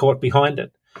they'll get caught behind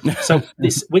it. So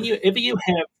whenever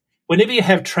you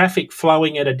have traffic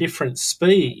flowing at a different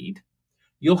speed,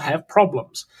 you'll have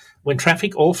problems. When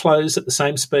traffic all flows at the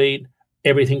same speed,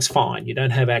 everything's fine. You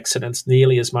don't have accidents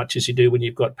nearly as much as you do when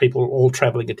you've got people all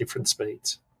traveling at different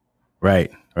speeds.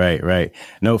 Right.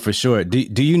 No, for sure.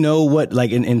 Do you know what,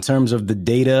 like in terms of the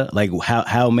data, like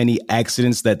how many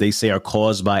accidents that they say are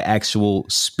caused by actual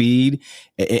speed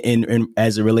in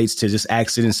as it relates to just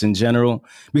accidents in general?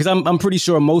 Because I'm pretty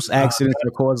sure most accidents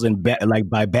are caused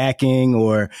by backing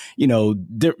or,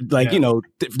 different things.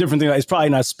 It's probably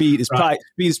not speed.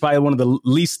 Speed is probably one of the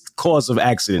least cause of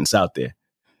accidents out there.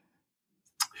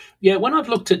 Yeah. When I've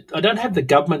looked at, I don't have the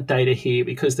government data here,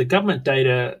 because the government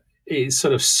data is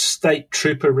sort of state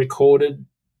trooper recorded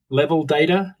level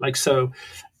data,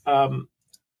 and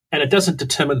it doesn't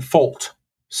determine fault.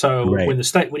 So when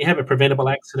you have a preventable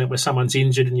accident where someone's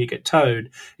injured and you get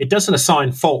towed, it doesn't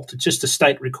assign fault. It's just a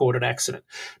state recorded accident.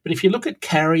 But if you look at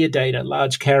carrier data,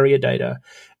 large carrier data,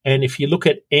 and if you look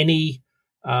at any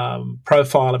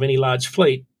profile of any large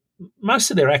fleet, most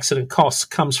of their accident costs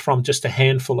comes from just a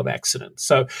handful of accidents.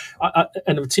 So,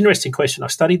 and it's an interesting question. I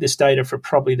studied this data for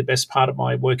probably the best part of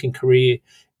my working career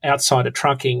outside of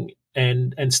trucking,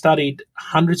 and studied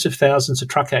hundreds of thousands of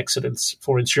truck accidents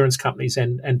for insurance companies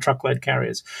and truckload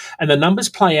carriers. And the numbers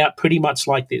play out pretty much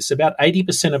like this. About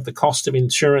 80% of the cost of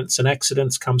insurance and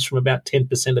accidents comes from about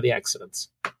 10% of the accidents.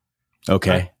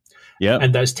 Okay. Yeah.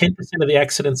 And those 10% of the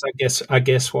accidents, I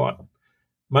guess what?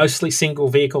 Mostly single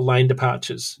vehicle lane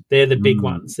departures. They're the big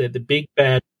ones. They're the big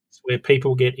bad ones where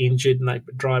people get injured and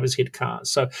drivers hit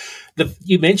cars. So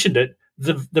you mentioned it.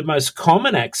 The most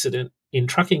common accident in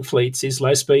trucking fleets is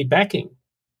low speed backing,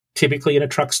 typically in a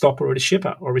truck stopper or a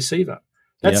shipper or receiver.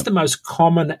 That's the most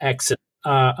common accident,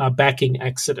 backing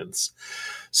accidents.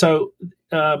 So,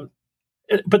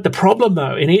 but the problem,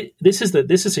 though, and this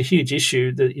is a huge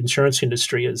issue the insurance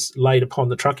industry has laid upon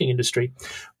the trucking industry.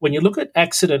 When you look at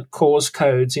accident cause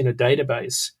codes in a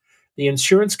database, the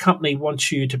insurance company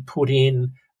wants you to put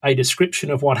in a description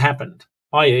of what happened,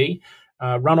 i.e.,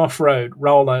 run off road,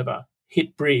 rollover,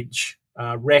 hit bridge,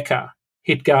 wrecker,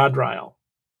 hit guardrail,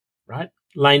 right?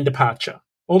 Lane departure.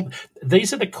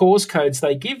 These are the cause codes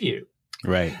they give you.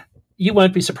 Right. You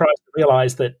won't be surprised to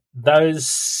realize that those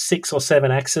 6 or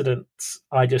 7 accidents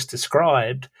I just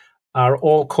described are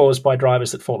all caused by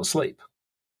drivers that fall asleep.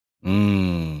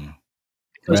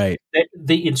 Because Right.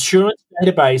 the insurance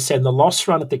database and the loss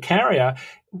run at the carrier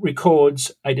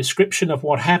records a description of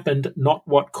what happened, not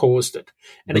what caused it.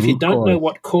 And if you don't know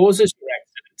what causes your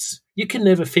accidents, you can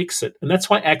never fix it. And that's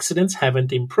why accidents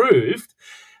haven't improved,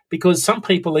 because some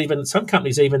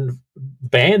companies even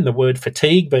ban the word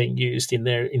fatigue being used in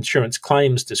their insurance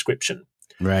claims description.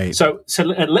 Right. So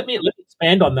and let me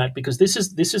expand on that, because this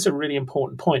is a really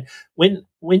important point. When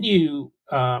you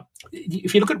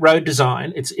if you look at road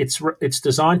design, it's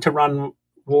designed to run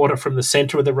water from the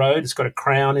center of the road. It's got a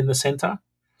crown in the center.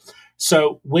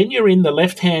 So when you're in the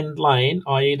left-hand lane,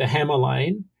 i.e. the hammer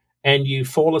lane, and you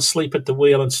fall asleep at the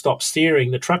wheel and stop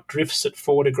steering, the truck drifts at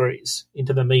 4 degrees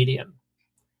into the median.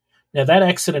 Now, that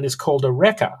accident is called a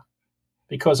wrecker,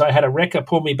 because I had a wrecker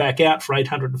pull me back out for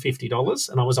 $850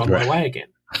 and I was on my way again.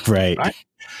 Right.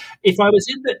 If I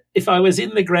was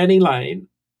in the granny lane,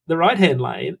 the right-hand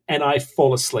lane, and I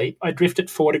fall asleep, I drift at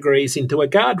 4 degrees into a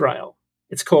guardrail.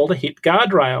 It's called a hit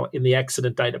guardrail in the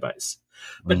accident database.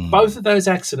 But both of those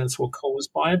accidents were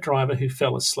caused by a driver who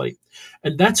fell asleep.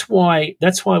 And that's why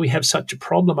we have such a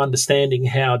problem understanding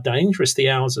how dangerous the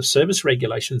hours of service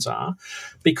regulations are,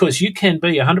 because you can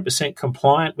be 100%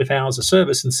 compliant with hours of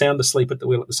service and sound asleep at the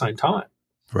wheel at the same time.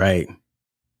 Right.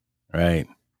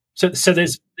 So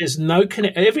there's no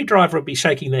every driver will be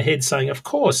shaking their head saying, of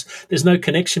course, there's no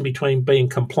connection between being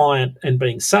compliant and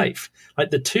being safe.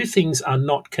 Like, the two things are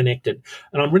not connected.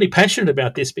 And I'm really passionate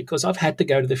about this because I've had to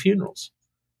go to the funerals.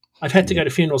 I've had to go to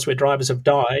funerals where drivers have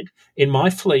died in my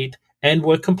fleet and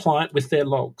were compliant with their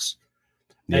logs.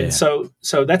 Yeah. And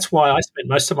so that's why I spent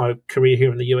most of my career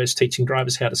here in the US teaching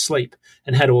drivers how to sleep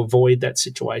and how to avoid that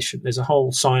situation. There's a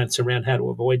whole science around how to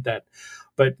avoid that.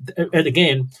 And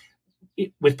again,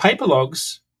 with paper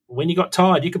logs, when you got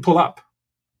tired, you could pull up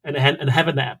and have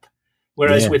a nap.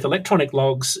 Whereas with electronic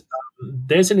logs,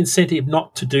 there's an incentive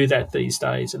not to do that these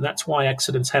days, and that's why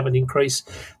accidents haven't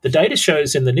increased. The data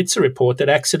shows in the NHTSA report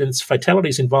that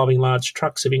fatalities involving large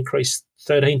trucks have increased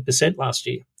 13% last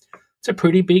year. It's a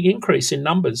pretty big increase in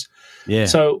numbers. Yeah.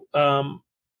 So,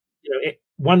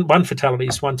 one fatality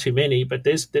is one too many, but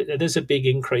there's a big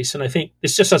increase, and I think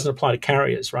this just doesn't apply to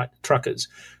carriers, right? Truckers.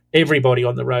 Everybody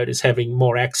on the road is having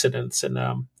more accidents. And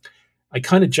I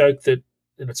kind of joke that,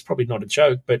 and it's probably not a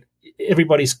joke, but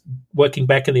everybody's working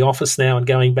back in the office now and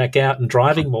going back out and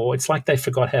driving more. It's like they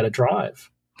forgot how to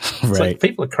drive. It's like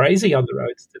people are crazy on the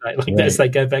roads today, as they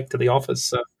go back to the office.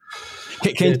 So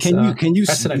can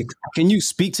you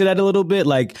speak to that a little bit?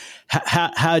 Like,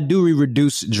 how do we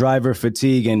reduce driver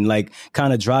fatigue and like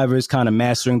kind of drivers kind of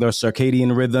mastering their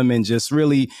circadian rhythm and just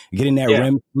really getting that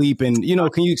REM sleep? And,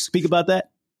 can you speak about that?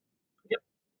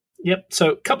 Yep. So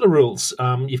a couple of rules.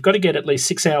 You've got to get at least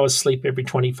 6 hours sleep every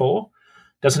 24.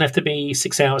 Doesn't have to be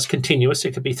 6 hours continuous.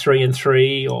 It could be 3 and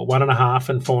 3 or 1.5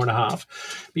 and 4.5.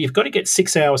 But you've got to get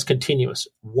 6 hours continuous.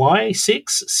 Why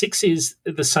 6? 6 is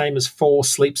the same as 4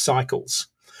 sleep cycles.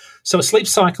 So a sleep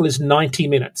cycle is 90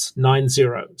 minutes, 90.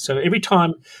 So every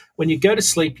time when you go to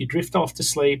sleep, you drift off to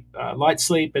sleep, light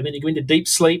sleep, and then you go into deep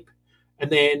sleep, and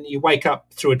then you wake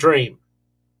up through a dream.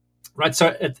 Right, so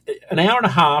at an hour and a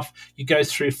half, you go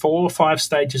through 4 or 5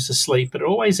 stages of sleep, but it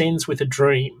always ends with a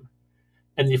dream.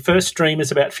 And your first dream is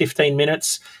about 15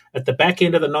 minutes. At the back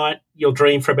end of the night, you'll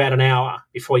dream for about an hour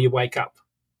before you wake up.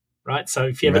 Right, so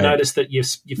if you ever notice that you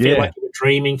feel like you were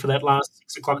dreaming for that last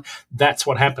 6 o'clock, that's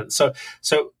what happens.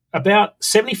 So about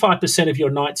 75% of your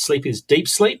night's sleep is deep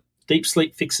sleep. Deep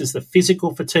sleep fixes the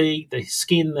physical fatigue, the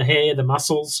skin, the hair, the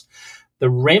muscles. The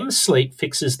REM sleep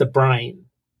fixes the brain.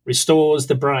 Restores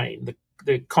the brain,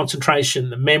 the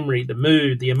concentration, the memory, the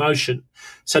mood, the emotion.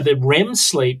 So the REM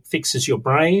sleep fixes your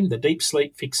brain, the deep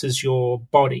sleep fixes your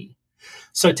body.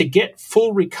 So to get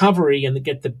full recovery and to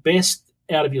get the best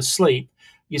out of your sleep,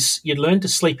 you learn to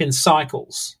sleep in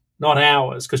cycles, not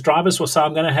hours, because drivers will say,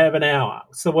 I'm going to have an hour.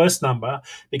 It's the worst number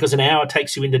because an hour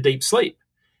takes you into deep sleep.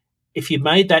 If you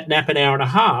made that nap an hour and a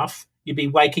half, you'd be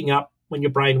waking up when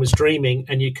your brain was dreaming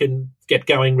and you can get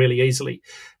going really easily.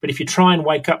 But if you try and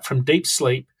wake up from deep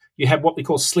sleep, you have what we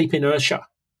call sleep inertia,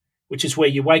 which is where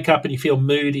you wake up and you feel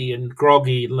moody and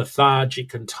groggy and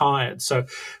lethargic and tired. So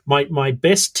my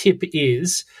best tip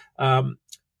is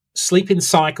sleep in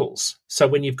cycles. So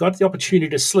when you've got the opportunity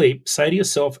to sleep, say to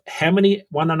yourself, how many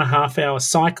 1.5 hour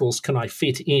cycles can I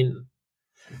fit in?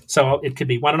 So it could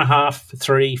be 1.5,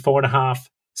 3, 4.5,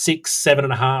 6,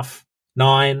 7.5,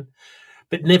 9,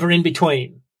 but never in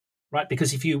between, right?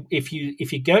 Because if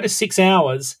you go to 6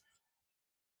 hours,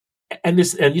 and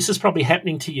this is probably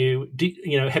happening to you,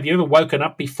 have you ever woken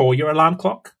up before your alarm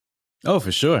clock? Oh,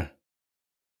 for sure.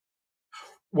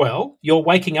 Well, you're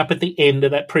waking up at the end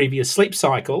of that previous sleep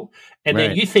cycle, and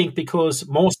then Right. you think because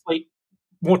more sleep,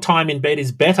 more time in bed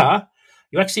is better,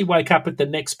 you actually wake up at the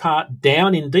next part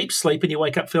down in deep sleep and you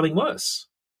wake up feeling worse.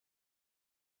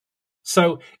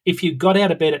 So if you got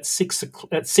out of bed at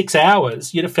 6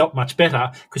 hours, you'd have felt much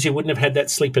better because you wouldn't have had that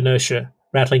sleep inertia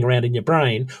rattling around in your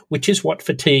brain, which is what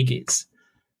fatigue is.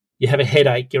 You have a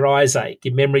headache, your eyes ache,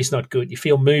 your memory's not good, you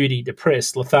feel moody,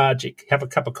 depressed, lethargic. Have a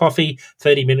cup of coffee,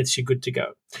 30 minutes, you're good to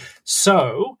go.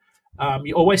 So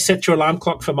you always set your alarm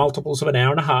clock for multiples of an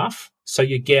hour and a half, so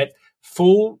you get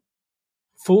full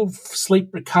sleep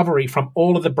recovery from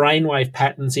all of the brainwave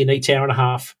patterns in each hour and a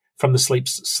half from the sleep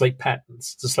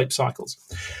patterns, the sleep cycles.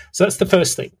 So that's the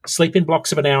first thing. Sleep in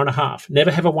blocks of an hour and a half.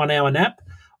 Never have a 1 hour nap,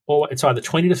 or it's either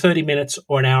 20 to 30 minutes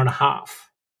or an hour and a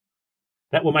half.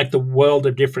 That will make the world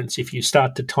of difference if you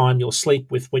start to time your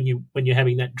sleep with when you're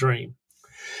having that dream.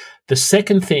 The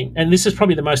second thing, and this is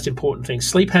probably the most important thing,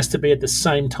 sleep has to be at the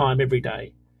same time every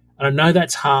day. And I know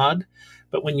that's hard,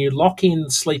 but when you lock in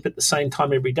sleep at the same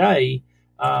time every day,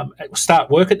 start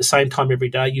work at the same time every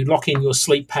day, you lock in your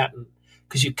sleep pattern,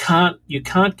 because you can't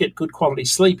get good quality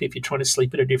sleep if you're trying to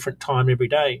sleep at a different time every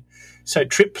day. So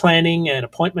trip planning and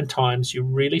appointment times, you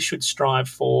really should strive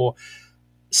for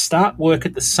start work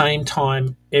at the same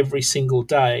time every single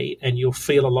day, and you'll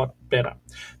feel a lot better.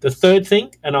 The third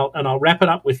thing, and I'll wrap it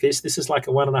up with this. This is like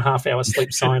a 1.5 hour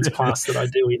sleep science class that I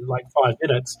do in like 5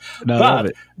 minutes. No,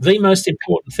 but the most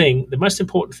important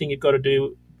thing you've got to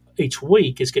do each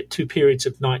week is get 2 periods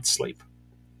of night sleep.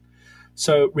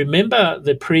 So remember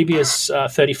the previous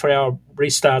 34-hour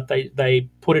restart, they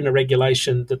put in a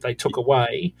regulation that they took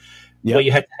away, where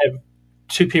you had to have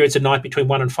 2 periods of night between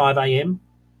 1 and 5 a.m.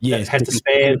 Yeah, it had to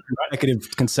span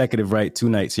consecutive, right? 2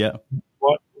 nights, yeah.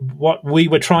 What we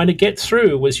were trying to get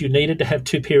through was you needed to have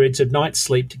 2 periods of night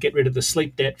sleep to get rid of the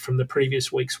sleep debt from the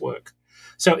previous week's work.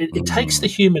 So it takes the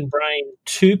human brain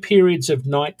 2 periods of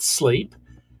night sleep,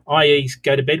 i.e.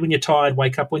 go to bed when you're tired,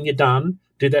 wake up when you're done,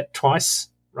 do that twice,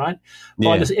 right?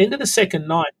 By the end of the second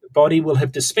night, the body will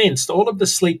have dispensed all of the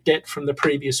sleep debt from the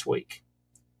previous week.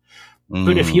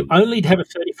 But if you only have a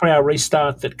 34-hour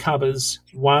restart that covers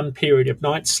 1 period of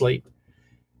night sleep,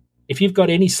 if you've got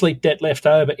any sleep debt left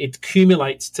over, it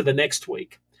accumulates to the next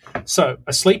week. So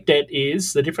a sleep debt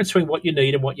is the difference between what you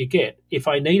need and what you get. If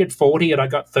I needed 40 and I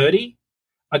got 30,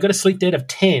 I got a sleep debt of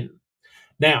 10.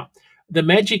 Now, the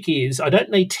magic is I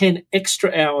don't need 10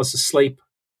 extra hours of sleep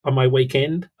on my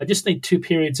weekend. I just need 2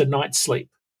 periods of night sleep,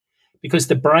 because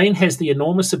the brain has the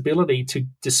enormous ability to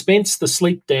dispense the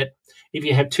sleep debt if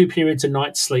you have 2 periods of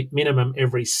night sleep minimum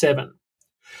every 7.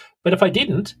 But if I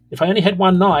only had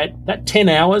one night, that 10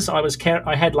 hours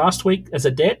I had last week as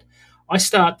a debt, I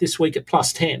start this week at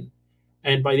plus 10.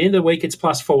 And by the end of the week, it's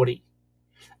plus 40.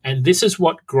 And this is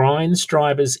what grinds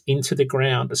drivers into the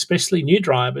ground, especially new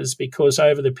drivers, because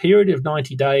over the period of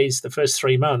 90 days, the first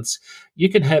 3 months, you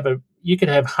can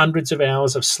have hundreds of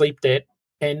hours of sleep debt,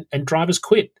 and drivers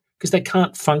quit because they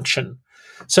can't function.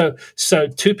 So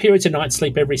 2 periods of night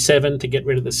sleep every 7 to get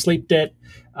rid of the sleep debt.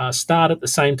 Start at the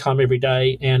same time every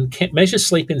day and measure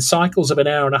sleep in cycles of an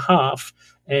hour and a half,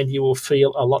 and you will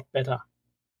feel a lot better.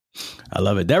 I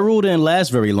love it. That rule didn't last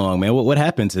very long, man. What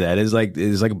happened to that? It's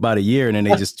like about a year, and then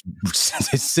they just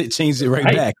changed it right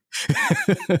back.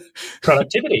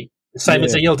 Productivity, same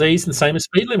as ELDs and same as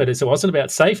speed limiters. It wasn't about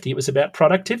safety; it was about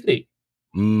productivity.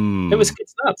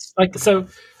 It's nuts.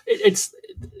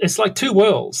 It's like two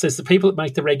worlds. There's the people that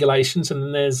make the regulations, and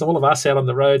then there's all of us out on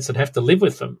the roads that have to live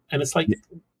with them. And it's like,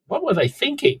 what were they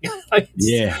thinking?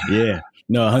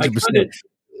 No, 100%.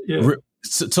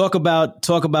 So talk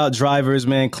about drivers,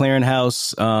 man.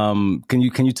 Clearinghouse. Can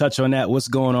you touch on that? What's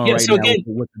going on now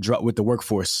with the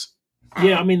workforce?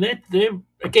 Yeah, I mean, they're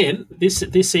again, this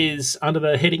is under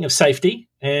the heading of safety,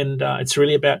 and it's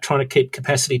really about trying to keep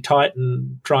capacity tight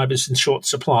and drivers in short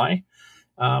supply.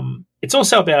 It's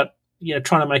also about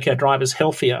trying to make our drivers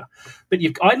healthier. But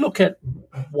I look at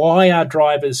why are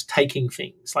drivers taking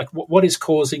things? Like what is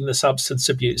causing the substance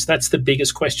abuse? That's the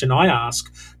biggest question I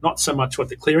ask, not so much what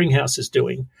the clearinghouse is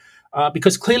doing,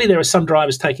 because clearly there are some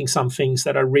drivers taking some things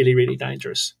that are really, really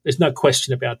dangerous. There's no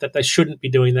question about that. They shouldn't be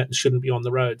doing that and shouldn't be on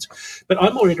the roads. But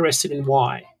I'm more interested in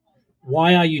why.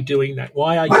 Why are you doing that?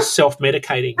 Why are you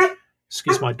self-medicating?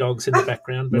 Excuse my dogs in the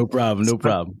background. No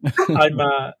problem.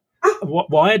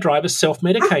 Why are drivers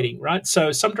self-medicating, right?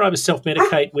 So some drivers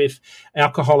self-medicate with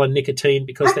alcohol and nicotine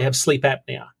because they have sleep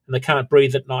apnea and they can't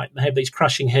breathe at night and they have these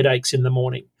crushing headaches in the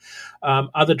morning.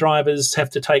 Other drivers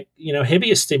have to take,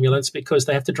 heavier stimulants because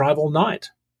they have to drive all night.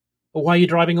 Well, why are you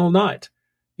driving all night?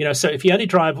 So if you only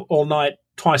drive all night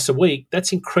twice a week,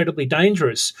 that's incredibly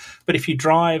dangerous. But if you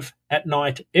drive at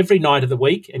night every night of the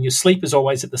week and your sleep is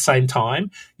always at the same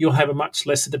time, you'll have a much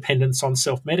lesser dependence on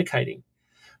self-medicating.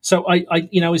 So,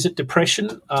 is it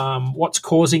depression? What's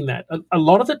causing that? A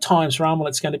lot of the times, Ramal,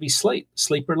 it's going to be sleep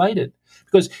related.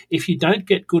 Because if you don't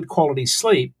get good quality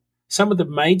sleep, some of the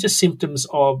major symptoms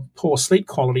of poor sleep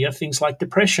quality are things like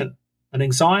depression and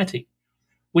anxiety,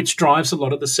 which drives a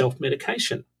lot of the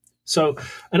self-medication. So,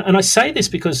 and I say this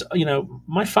because,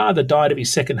 my father died of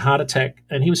his second heart attack,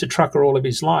 and he was a trucker all of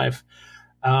his life.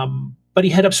 But he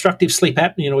had obstructive sleep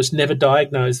apnea and was never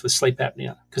diagnosed with sleep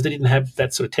apnea because they didn't have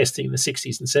that sort of testing in the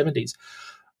 60s and 70s.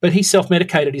 But he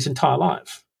self-medicated his entire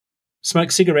life,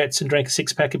 smoked cigarettes and drank a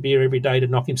six-pack of beer every day to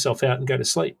knock himself out and go to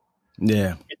sleep.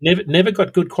 Yeah. Never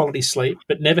got good quality sleep,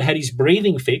 but never had his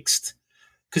breathing fixed,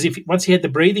 because once he had the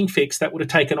breathing fixed, that would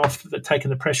have taken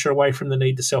the pressure away from the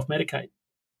need to self-medicate.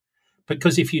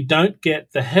 Because if you don't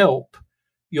get the help,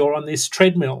 you're on this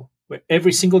treadmill where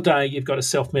every single day you've got to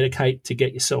self-medicate to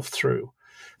get yourself through.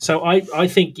 So I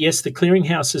think, yes, the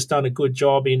clearinghouse has done a good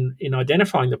job in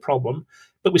identifying the problem,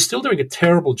 but we're still doing a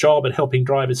terrible job at helping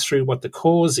drivers through what the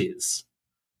cause is.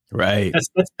 Right.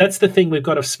 That's the thing we've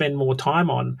got to spend more time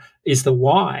on, is the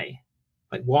why.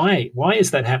 Like, why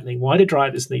is that happening? Why do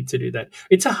drivers need to do that?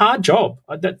 It's a hard job.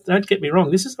 Don't get me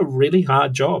wrong. This is a really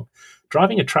hard job.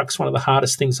 Driving a truck's one of the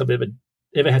hardest things I've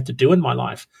ever had to do in my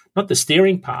life. Not the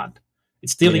steering part.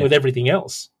 It's dealing with everything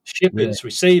else. Shippers,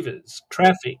 receivers,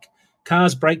 traffic,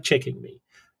 cars brake checking me,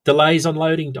 delays on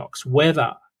loading docks,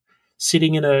 weather,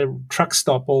 sitting in a truck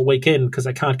stop all weekend because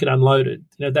I can't get unloaded,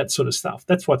 that sort of stuff.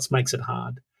 That's what makes it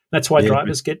hard. That's why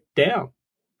drivers get down.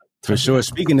 For sure.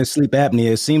 Speaking of sleep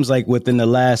apnea, it seems like within the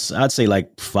last, I'd say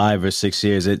like 5 or 6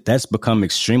 years, that's become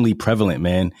extremely prevalent,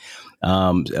 man.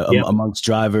 Amongst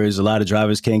drivers, a lot of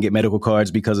drivers can't get medical cards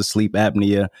because of sleep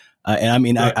apnea. And I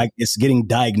mean, it's getting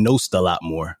diagnosed a lot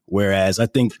more, whereas I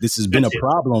think this has been a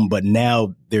problem, but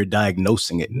now they're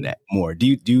diagnosing it more. Do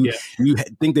you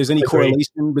think there's any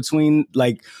correlation between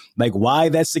like why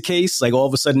that's the case? Like all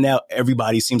of a sudden now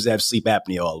everybody seems to have sleep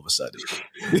apnea all of a sudden.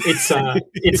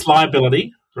 It's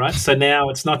liability, right? So now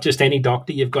it's not just any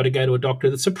doctor. You've got to go to a doctor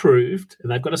that's approved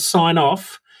and they've got to sign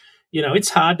off.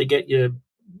 It's hard to get your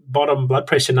bottom blood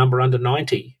pressure number under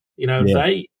 90.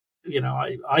 I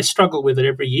struggle with it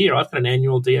every year. I've got an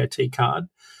annual DOT card.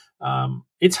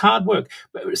 It's hard work.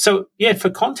 So, for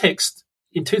context,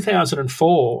 in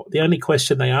 2004, the only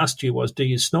question they asked you was, do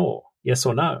you snore? Yes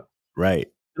or no? Right.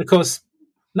 And of course,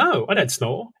 no, I don't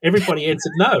snore. Everybody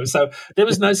answered no. So there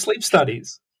was no sleep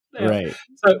studies. Right.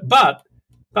 So, but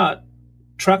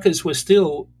truckers were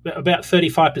still, about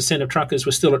 35% of truckers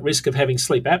were still at risk of having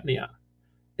sleep apnea.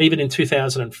 Even in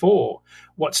 2004,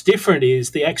 what's different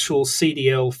is the actual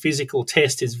CDL physical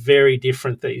test is very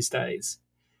different these days.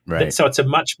 Right. So it's a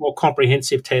much more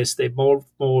comprehensive test. They're more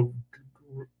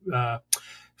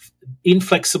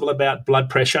inflexible about blood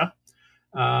pressure.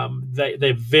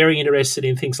 They're very interested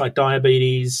in things like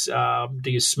diabetes.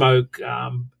 Do you smoke?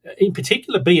 In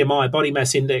particular, BMI, body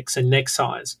mass index, and neck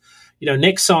size.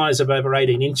 Neck size of over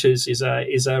 18 inches is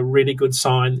a really good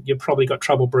sign that you've probably got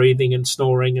trouble breathing and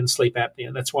snoring and sleep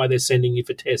apnea. That's why they're sending you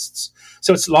for tests.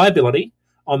 So it's liability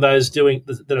on those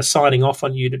that are signing off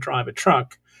on you to drive a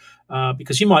truck,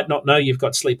 because you might not know you've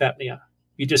got sleep apnea.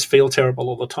 You just feel terrible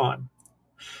all the time.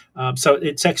 So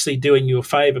it's actually doing you a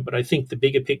favor. But I think the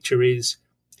bigger picture is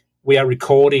we are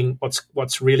recording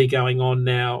what's really going on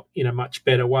now in a much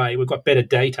better way. We've got better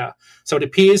data. So it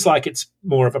appears like it's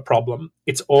more of a problem.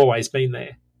 It's always been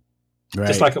there. Right,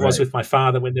 just like it was with my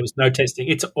father when there was no testing.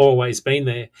 It's always been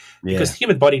there because the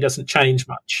human body doesn't change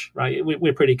much, right?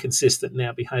 We're pretty consistent in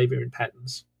our behavior and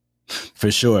patterns.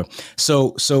 For sure.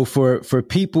 So for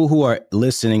people who are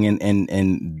listening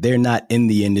and they're not in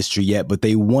the industry yet, but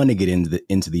they want to get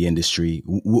into the industry,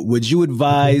 would you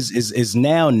advise is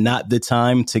now not the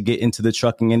time to get into the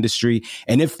trucking industry?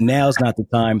 And if now's not the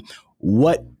time,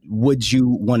 what would you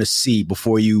want to see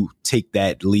before you take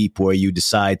that leap or you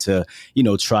decide to,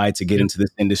 try to get into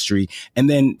this industry? And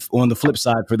then on the flip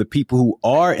side, for the people who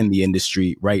are in the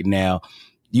industry right now,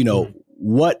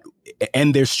 what,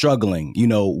 and they're struggling,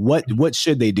 what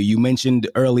should they do? You mentioned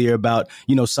earlier about,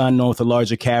 signing on with a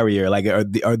larger carrier. Like,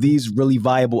 are these really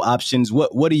viable options?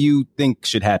 What do you think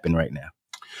should happen right now?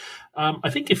 I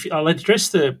think I'll address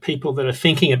the people that are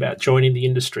thinking about joining the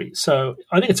industry. So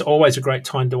I think it's always a great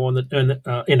time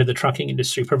to enter the trucking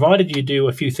industry, provided you do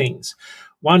a few things.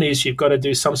 One is you've got to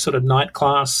do some sort of night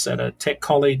class at a tech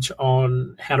college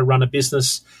on how to run a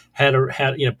business, how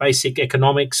basic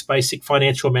economics, basic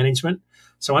financial management.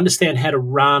 So understand how to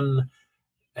run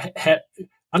the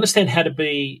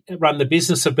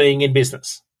business of being in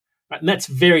business. Right? And that's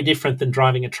very different than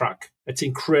driving a truck. It's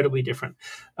incredibly different.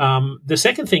 The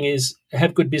second thing is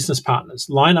have good business partners.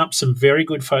 Line up some very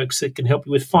good folks that can help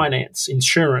you with finance,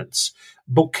 insurance,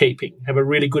 bookkeeping. Have a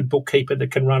really good bookkeeper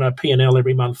that can run a P&L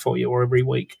every month for you or every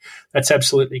week. That's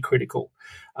absolutely critical.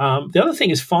 The other thing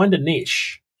is find a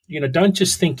niche. Don't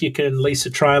just think you can lease a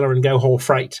trailer and go haul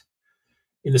freight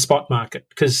in the spot market,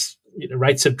 because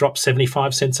rates have dropped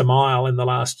 75 cents a mile in the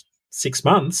last 6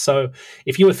 months. So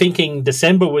if you were thinking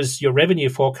December was your revenue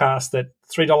forecast at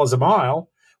 $3 a mile,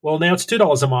 well, now it's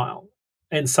 $2 a mile,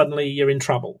 and suddenly you're in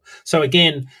trouble. So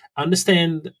again,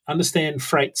 understand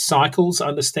freight cycles,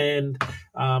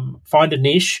 find a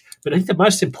niche. But I think the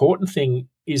most important thing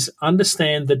is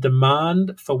understand the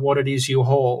demand for what it is you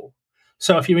haul.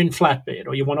 So if you're in flatbed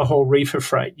or you want to haul reefer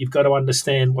freight, you've got to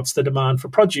understand what's the demand for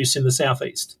produce in the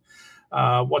southeast.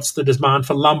 What's the demand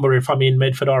for lumber if I'm in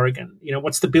Medford, Oregon?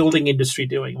 What's the building industry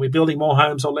doing? Are we building more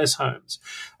homes or less homes?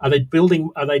 Are they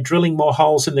drilling more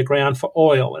holes in the ground for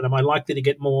oil? And am I likely to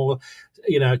get more,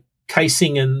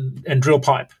 casing and drill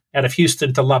pipe out of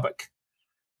Houston to Lubbock?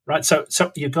 Right. So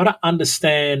you've got to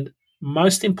understand,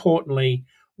 most importantly,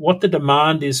 what the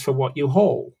demand is for what you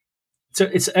haul. So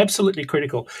it's absolutely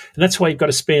critical. And that's why you've got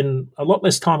to spend a lot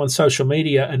less time on social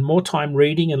media and more time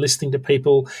reading and listening to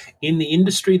people in the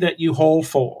industry that you haul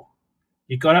for.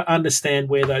 You've got to understand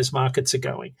where those markets are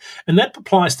going. And that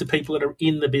applies to people that are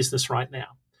in the business right now.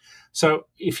 So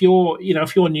if you're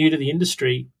new to the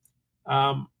industry,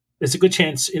 there's a good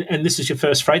chance, and this is your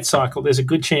first freight cycle, there's a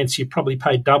good chance you probably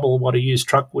pay double what a used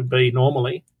truck would be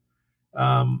normally.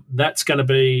 That's going to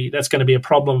be a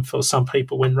problem for some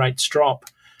people when rates drop.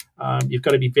 You've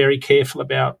got to be very careful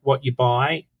about what you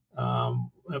buy,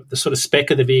 the sort of spec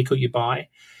of the vehicle you buy.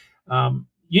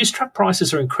 Used truck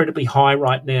prices are incredibly high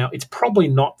right now. It's probably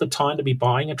not the time to be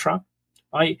buying a truck.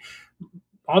 I've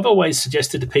always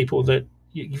suggested to people that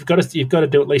you've got to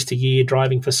do at least a year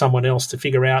driving for someone else to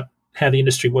figure out how the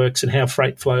industry works and how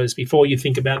freight flows before you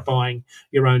think about buying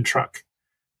your own truck.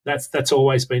 That's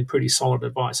always been pretty solid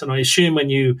advice. And I assume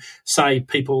when you say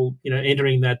people,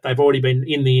 entering that, they've already been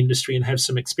in the industry and have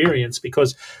some experience,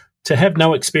 because to have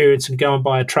no experience and go and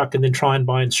buy a truck and then try and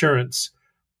buy insurance,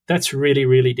 that's really,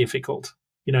 really difficult.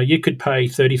 You could pay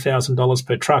 $30,000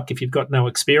 per truck if you've got no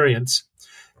experience,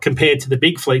 compared to the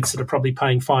big fleets that are probably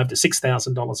paying $5,000 to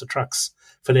 $6,000 a trucks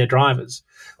for their drivers.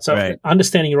 So right.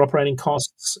 Understanding your operating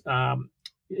costs,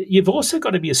 you've also got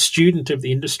to be a student of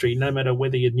the industry, no matter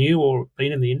whether you're new or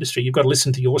been in the industry. You've got to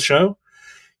listen to your show.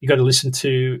 You've got to listen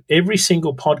to every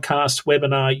single podcast,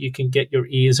 webinar you can get your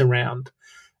ears around.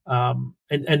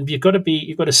 And you've got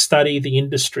to study the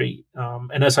industry.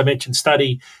 And as I mentioned,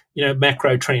 study,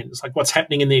 macro trends, like what's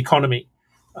happening in the economy,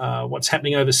 what's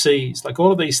happening overseas. Like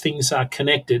all of these things are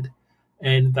connected,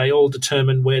 and they all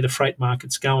determine where the freight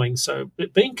market's going. So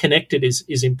being connected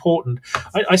is important.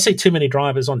 I see too many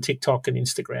drivers on TikTok and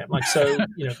Instagram.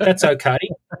 That's okay.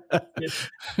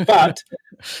 But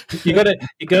you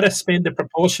got to spend a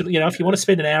proportion. If you want to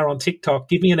spend an hour on TikTok,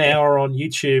 give me an hour on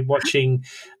YouTube watching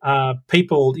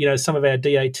people, some of our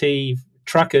DAT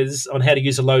truckers on how to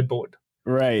use a load board.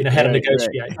 Right. How to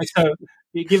negotiate. Right. So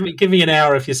you give me an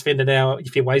hour if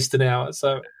you waste an hour.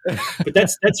 So, but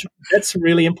that's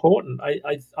really important.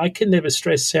 I can never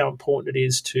stress how important it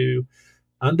is to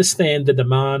understand the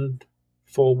demand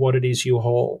for what it is you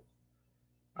haul.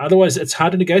 Otherwise, it's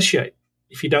hard to negotiate.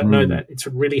 If you don't know that, it's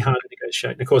really hard to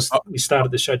negotiate. And of course, we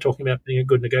started the show talking about being a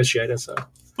good negotiator. So,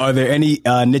 are there any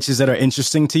niches that are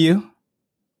interesting to you?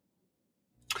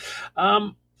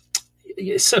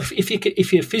 So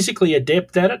if you're physically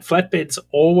adept at it, flatbed's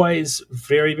always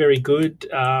very, very good.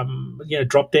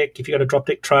 Drop deck, if you've got a drop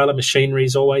deck trailer, machinery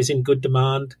is always in good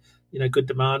demand.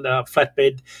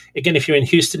 Flatbed. Again, if you're in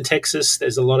Houston, Texas,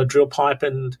 there's a lot of drill pipe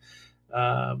and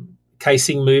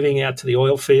casing moving out to the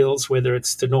oil fields, whether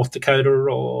it's to North Dakota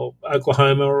or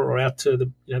Oklahoma or out to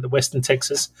the western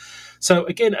Texas. So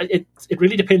again, it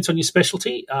really depends on your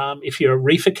specialty. If you're a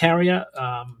reefer carrier,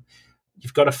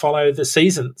 you've got to follow the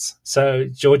seasons. So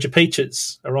Georgia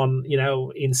peaches are on,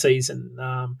 in season.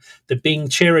 The Bing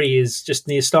cherry is just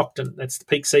near Stockton. That's the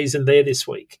peak season there this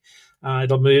week.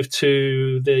 It'll move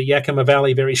to the Yakima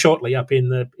Valley very shortly up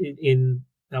in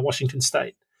Washington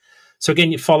State. So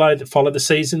again, you follow the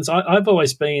seasons. I've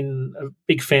always been a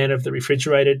big fan of the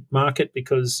refrigerated market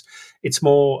because it's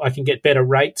more, I can get better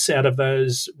rates out of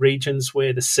those regions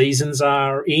where the seasons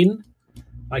are in.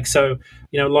 A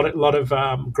lot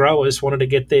of growers wanted to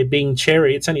get their Bing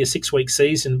cherry. It's only a 6-week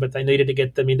season, but they needed to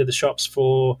get them into the shops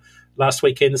for last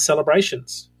weekend's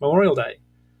celebrations, Memorial Day.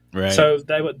 Right. So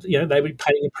they were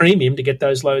paying a premium to get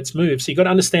those loads moved. So you've got to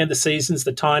understand the seasons,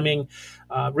 the timing.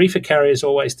 Reefer carriers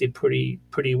always did pretty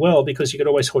well because you could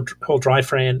always hold dry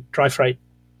freight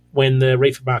when the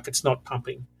reefer market's not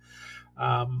pumping.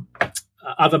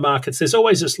 Other markets, there's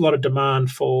always just a lot of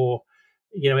demand for,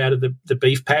 out of the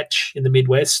beef patch in the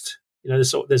Midwest.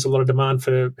 There's a lot of demand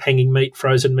for hanging meat,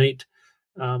 frozen meat,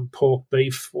 pork,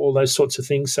 beef, all those sorts of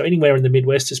things. So anywhere in the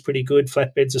Midwest is pretty good.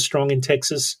 Flatbeds are strong in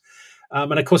Texas.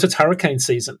 And of course, it's hurricane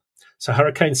season. So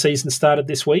hurricane season started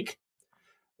this week,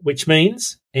 which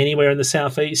means anywhere in the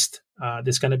Southeast,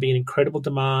 there's going to be an incredible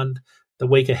demand the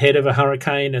week ahead of a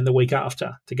hurricane and the week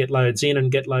after to get loads in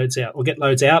and get loads out, or get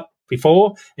loads out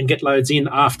before and get loads in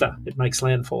after it makes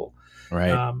landfall.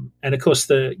 Right. And of course,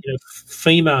 the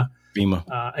FEMA.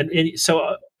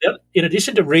 So in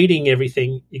addition to reading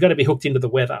everything, you've got to be hooked into the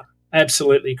weather.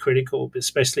 Absolutely critical,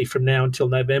 especially from now until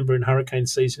November in hurricane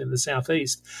season in the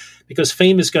Southeast, because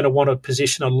FEMA is going to want to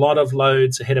position a lot of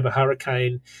loads ahead of a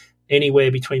hurricane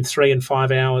anywhere between 3 and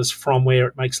 5 hours from where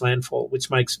it makes landfall, which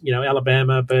makes,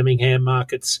 Alabama, Birmingham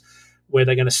markets where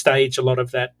they're going to stage a lot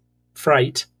of that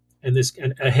freight and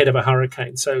ahead of a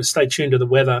hurricane. So stay tuned to the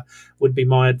weather would be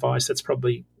my advice. That's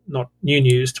probably not new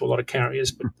news to a lot of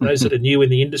carriers, but those that are new in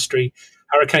the industry,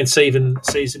 hurricane season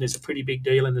is a pretty big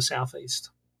deal in the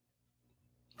Southeast.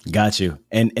 Got you.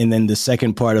 And then the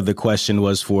second part of the question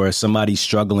was for somebody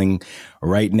struggling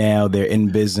right now. They're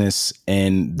in business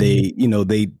and they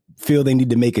feel they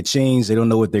need to make a change. They don't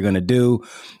know what they're going to do.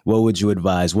 What would you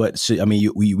advise? We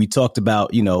talked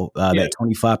about, that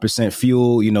 25%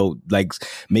 fuel, like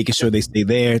making sure they stay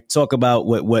there. Talk about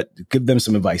give them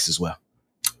some advice as well.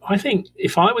 I think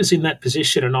if I was in that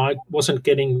position and I was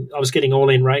getting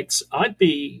all-in rates,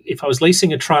 if I was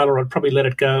leasing a trailer, I'd probably let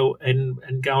it go and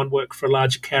go and work for a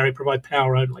larger carrier, provide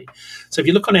power only. So if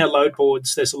you look on our load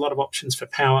boards, there's a lot of options for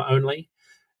power only.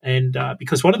 And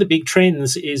because one of the big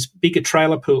trends is bigger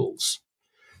trailer pools.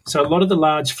 So a lot of the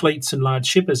large fleets and large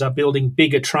shippers are building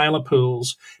bigger trailer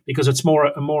pools because it's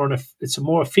a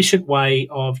more efficient way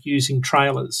of using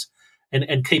trailers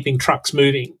and keeping trucks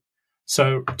moving.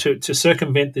 So to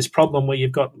circumvent this problem where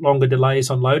you've got longer delays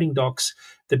on loading docks,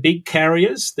 the big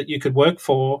carriers that you could work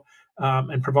for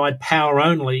and provide power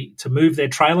only to move their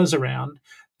trailers around,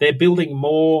 they're building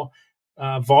more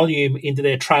volume into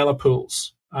their trailer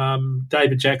pools.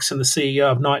 David Jackson, the CEO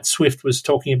of Knight-Swift, was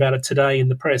talking about it today in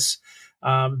the press.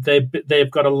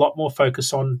 They've got a lot more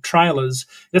focus on trailers.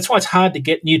 That's why it's hard to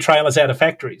get new trailers out of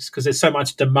factories, because there's so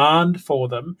much demand for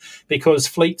them, because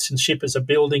fleets and shippers are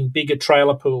building bigger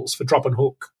trailer pools for drop and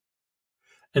hook.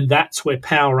 And that's where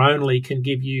power only can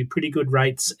give you pretty good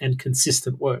rates and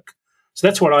consistent work. So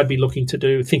that's what I'd be looking to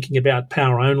do, thinking about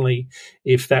power only.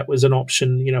 If that was an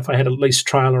option, if I had a leased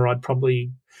trailer, I'd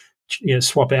probably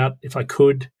swap out if I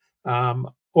could.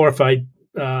 Or if I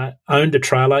owned a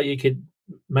trailer, you could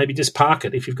maybe just park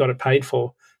it if you've got it paid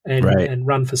for and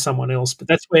run for someone else. But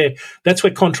that's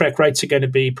where contract rates are going to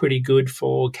be pretty good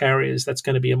for carriers. That's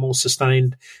going to be a more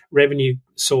sustained revenue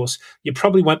source. You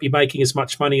probably won't be making as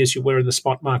much money as you were in the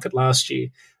spot market last year.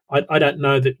 I don't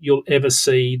know that you'll ever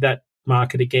see that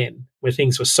market again where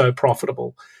things were so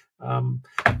profitable.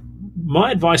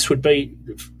 My advice would be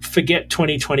forget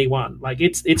 2021. Like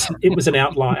it was an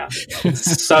outlier in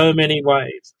so many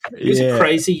ways. It was a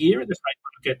crazy year in the freight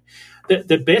market.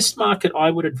 The best market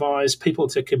I would advise people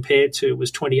to compare to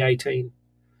was 2018.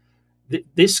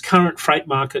 This current freight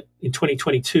market in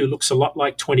 2022 looks a lot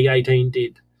like 2018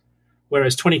 did,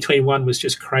 whereas 2021 was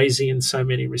just crazy in so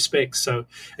many respects. So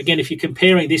again, if you're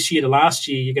comparing this year to last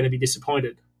year, you're going to be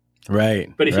disappointed.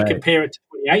 Right. But if you compare it to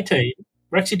 2018,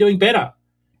 we're actually doing better.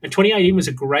 And 2018 was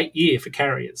a great year for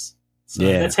carriers. So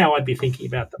that's how I'd be thinking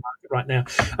about the market right now.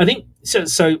 I think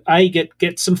so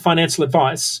get some financial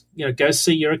advice, go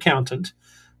see your accountant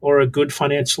or a good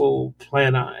financial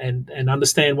planner and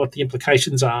understand what the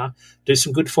implications are, do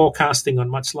some good forecasting on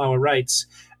much lower rates.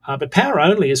 But power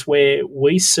only is where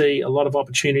we see a lot of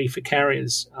opportunity for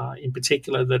carriers in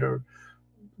particular that are,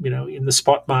 in the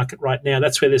spot market right now.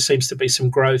 That's where there seems to be some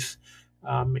growth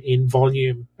in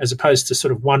volume as opposed to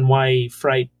sort of one-way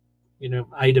freight,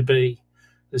 A to B.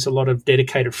 There's a lot of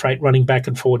dedicated freight running back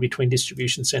and forward between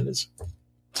distribution centers.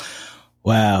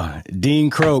 Wow. Dean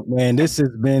Croak, man, this has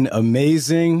been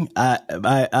amazing.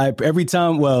 I every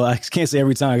time, well, I can't say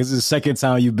every time because this is the second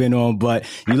time you've been on, but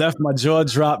you left my jaw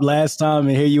dropped last time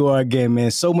and here you are again,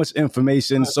 man. So much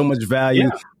information, so much value.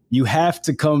 Yeah. You have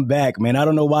to come back, man. I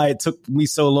don't know why it took me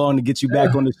so long to get you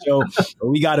back on the show, but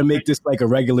we got to make this like a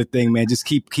regular thing, man. Just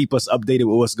keep us updated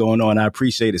with what's going on. I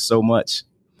appreciate it so much.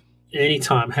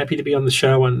 Anytime. Happy to be on the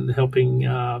show and helping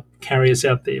carriers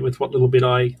out there with what little bit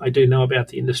I do know about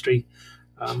the industry.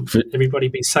 Everybody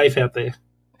be safe out there.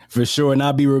 For sure. And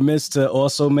I'd be remiss to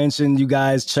also mention you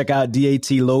guys check out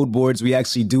DAT Load Boards. We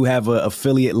actually do have an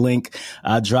affiliate link.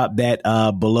 I'll drop that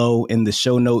below in the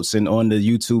show notes and on the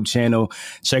YouTube channel.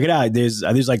 Check it out. There's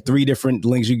like 3 different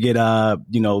links. You get, a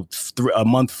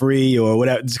month free or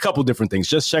whatever. There's a couple different things.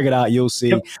 Just check it out. You'll see.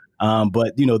 Yep.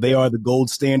 But, they are the gold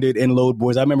standard in load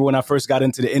boards. I remember when I first got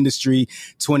into the industry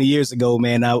 20 years ago,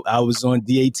 man, I was on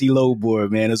DAT load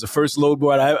board, man. It was the first load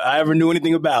board I ever knew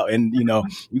anything about. And,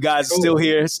 you guys are still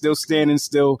here, still standing,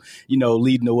 still,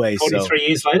 leading the way. 43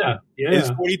 years later. Yeah.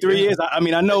 It's 43 years. I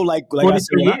mean, I know like I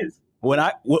said,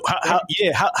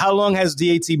 how long has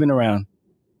DAT been around?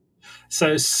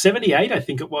 So 78, I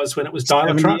think it was when it was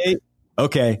dial truck.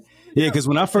 Okay. Yeah, because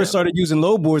when I first started using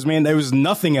load boards, man, there was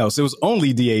nothing else. It was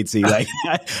only DAT. Like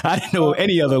I didn't know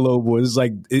any other load board.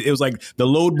 It was like the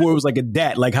load board was like a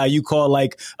DAT, like how you call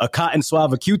like a cotton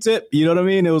swab a Q-tip. You know what I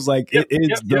mean? It was like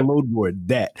it's the load board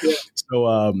DAT. Yeah.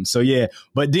 So yeah.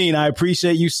 But Dean, I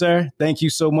appreciate you, sir. Thank you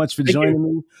so much for joining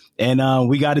me. And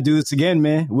we got to do this again,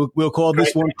 man. We'll call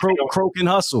this one Croak and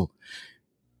Hustle.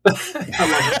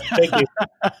 Thank you.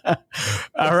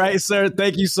 All right, sir.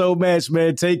 Thank you so much,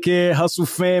 man. Take care. Hustle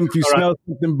fam. If you smell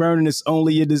something burning, it's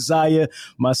only your desire.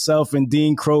 Myself and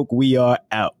Dean Croak, we are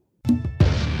out.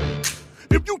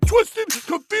 If you twisted,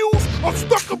 confused, or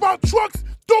stuck about trucks,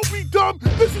 don't be dumb.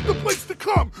 This is the place to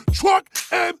come. Truck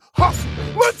and Hustle.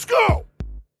 Let's go.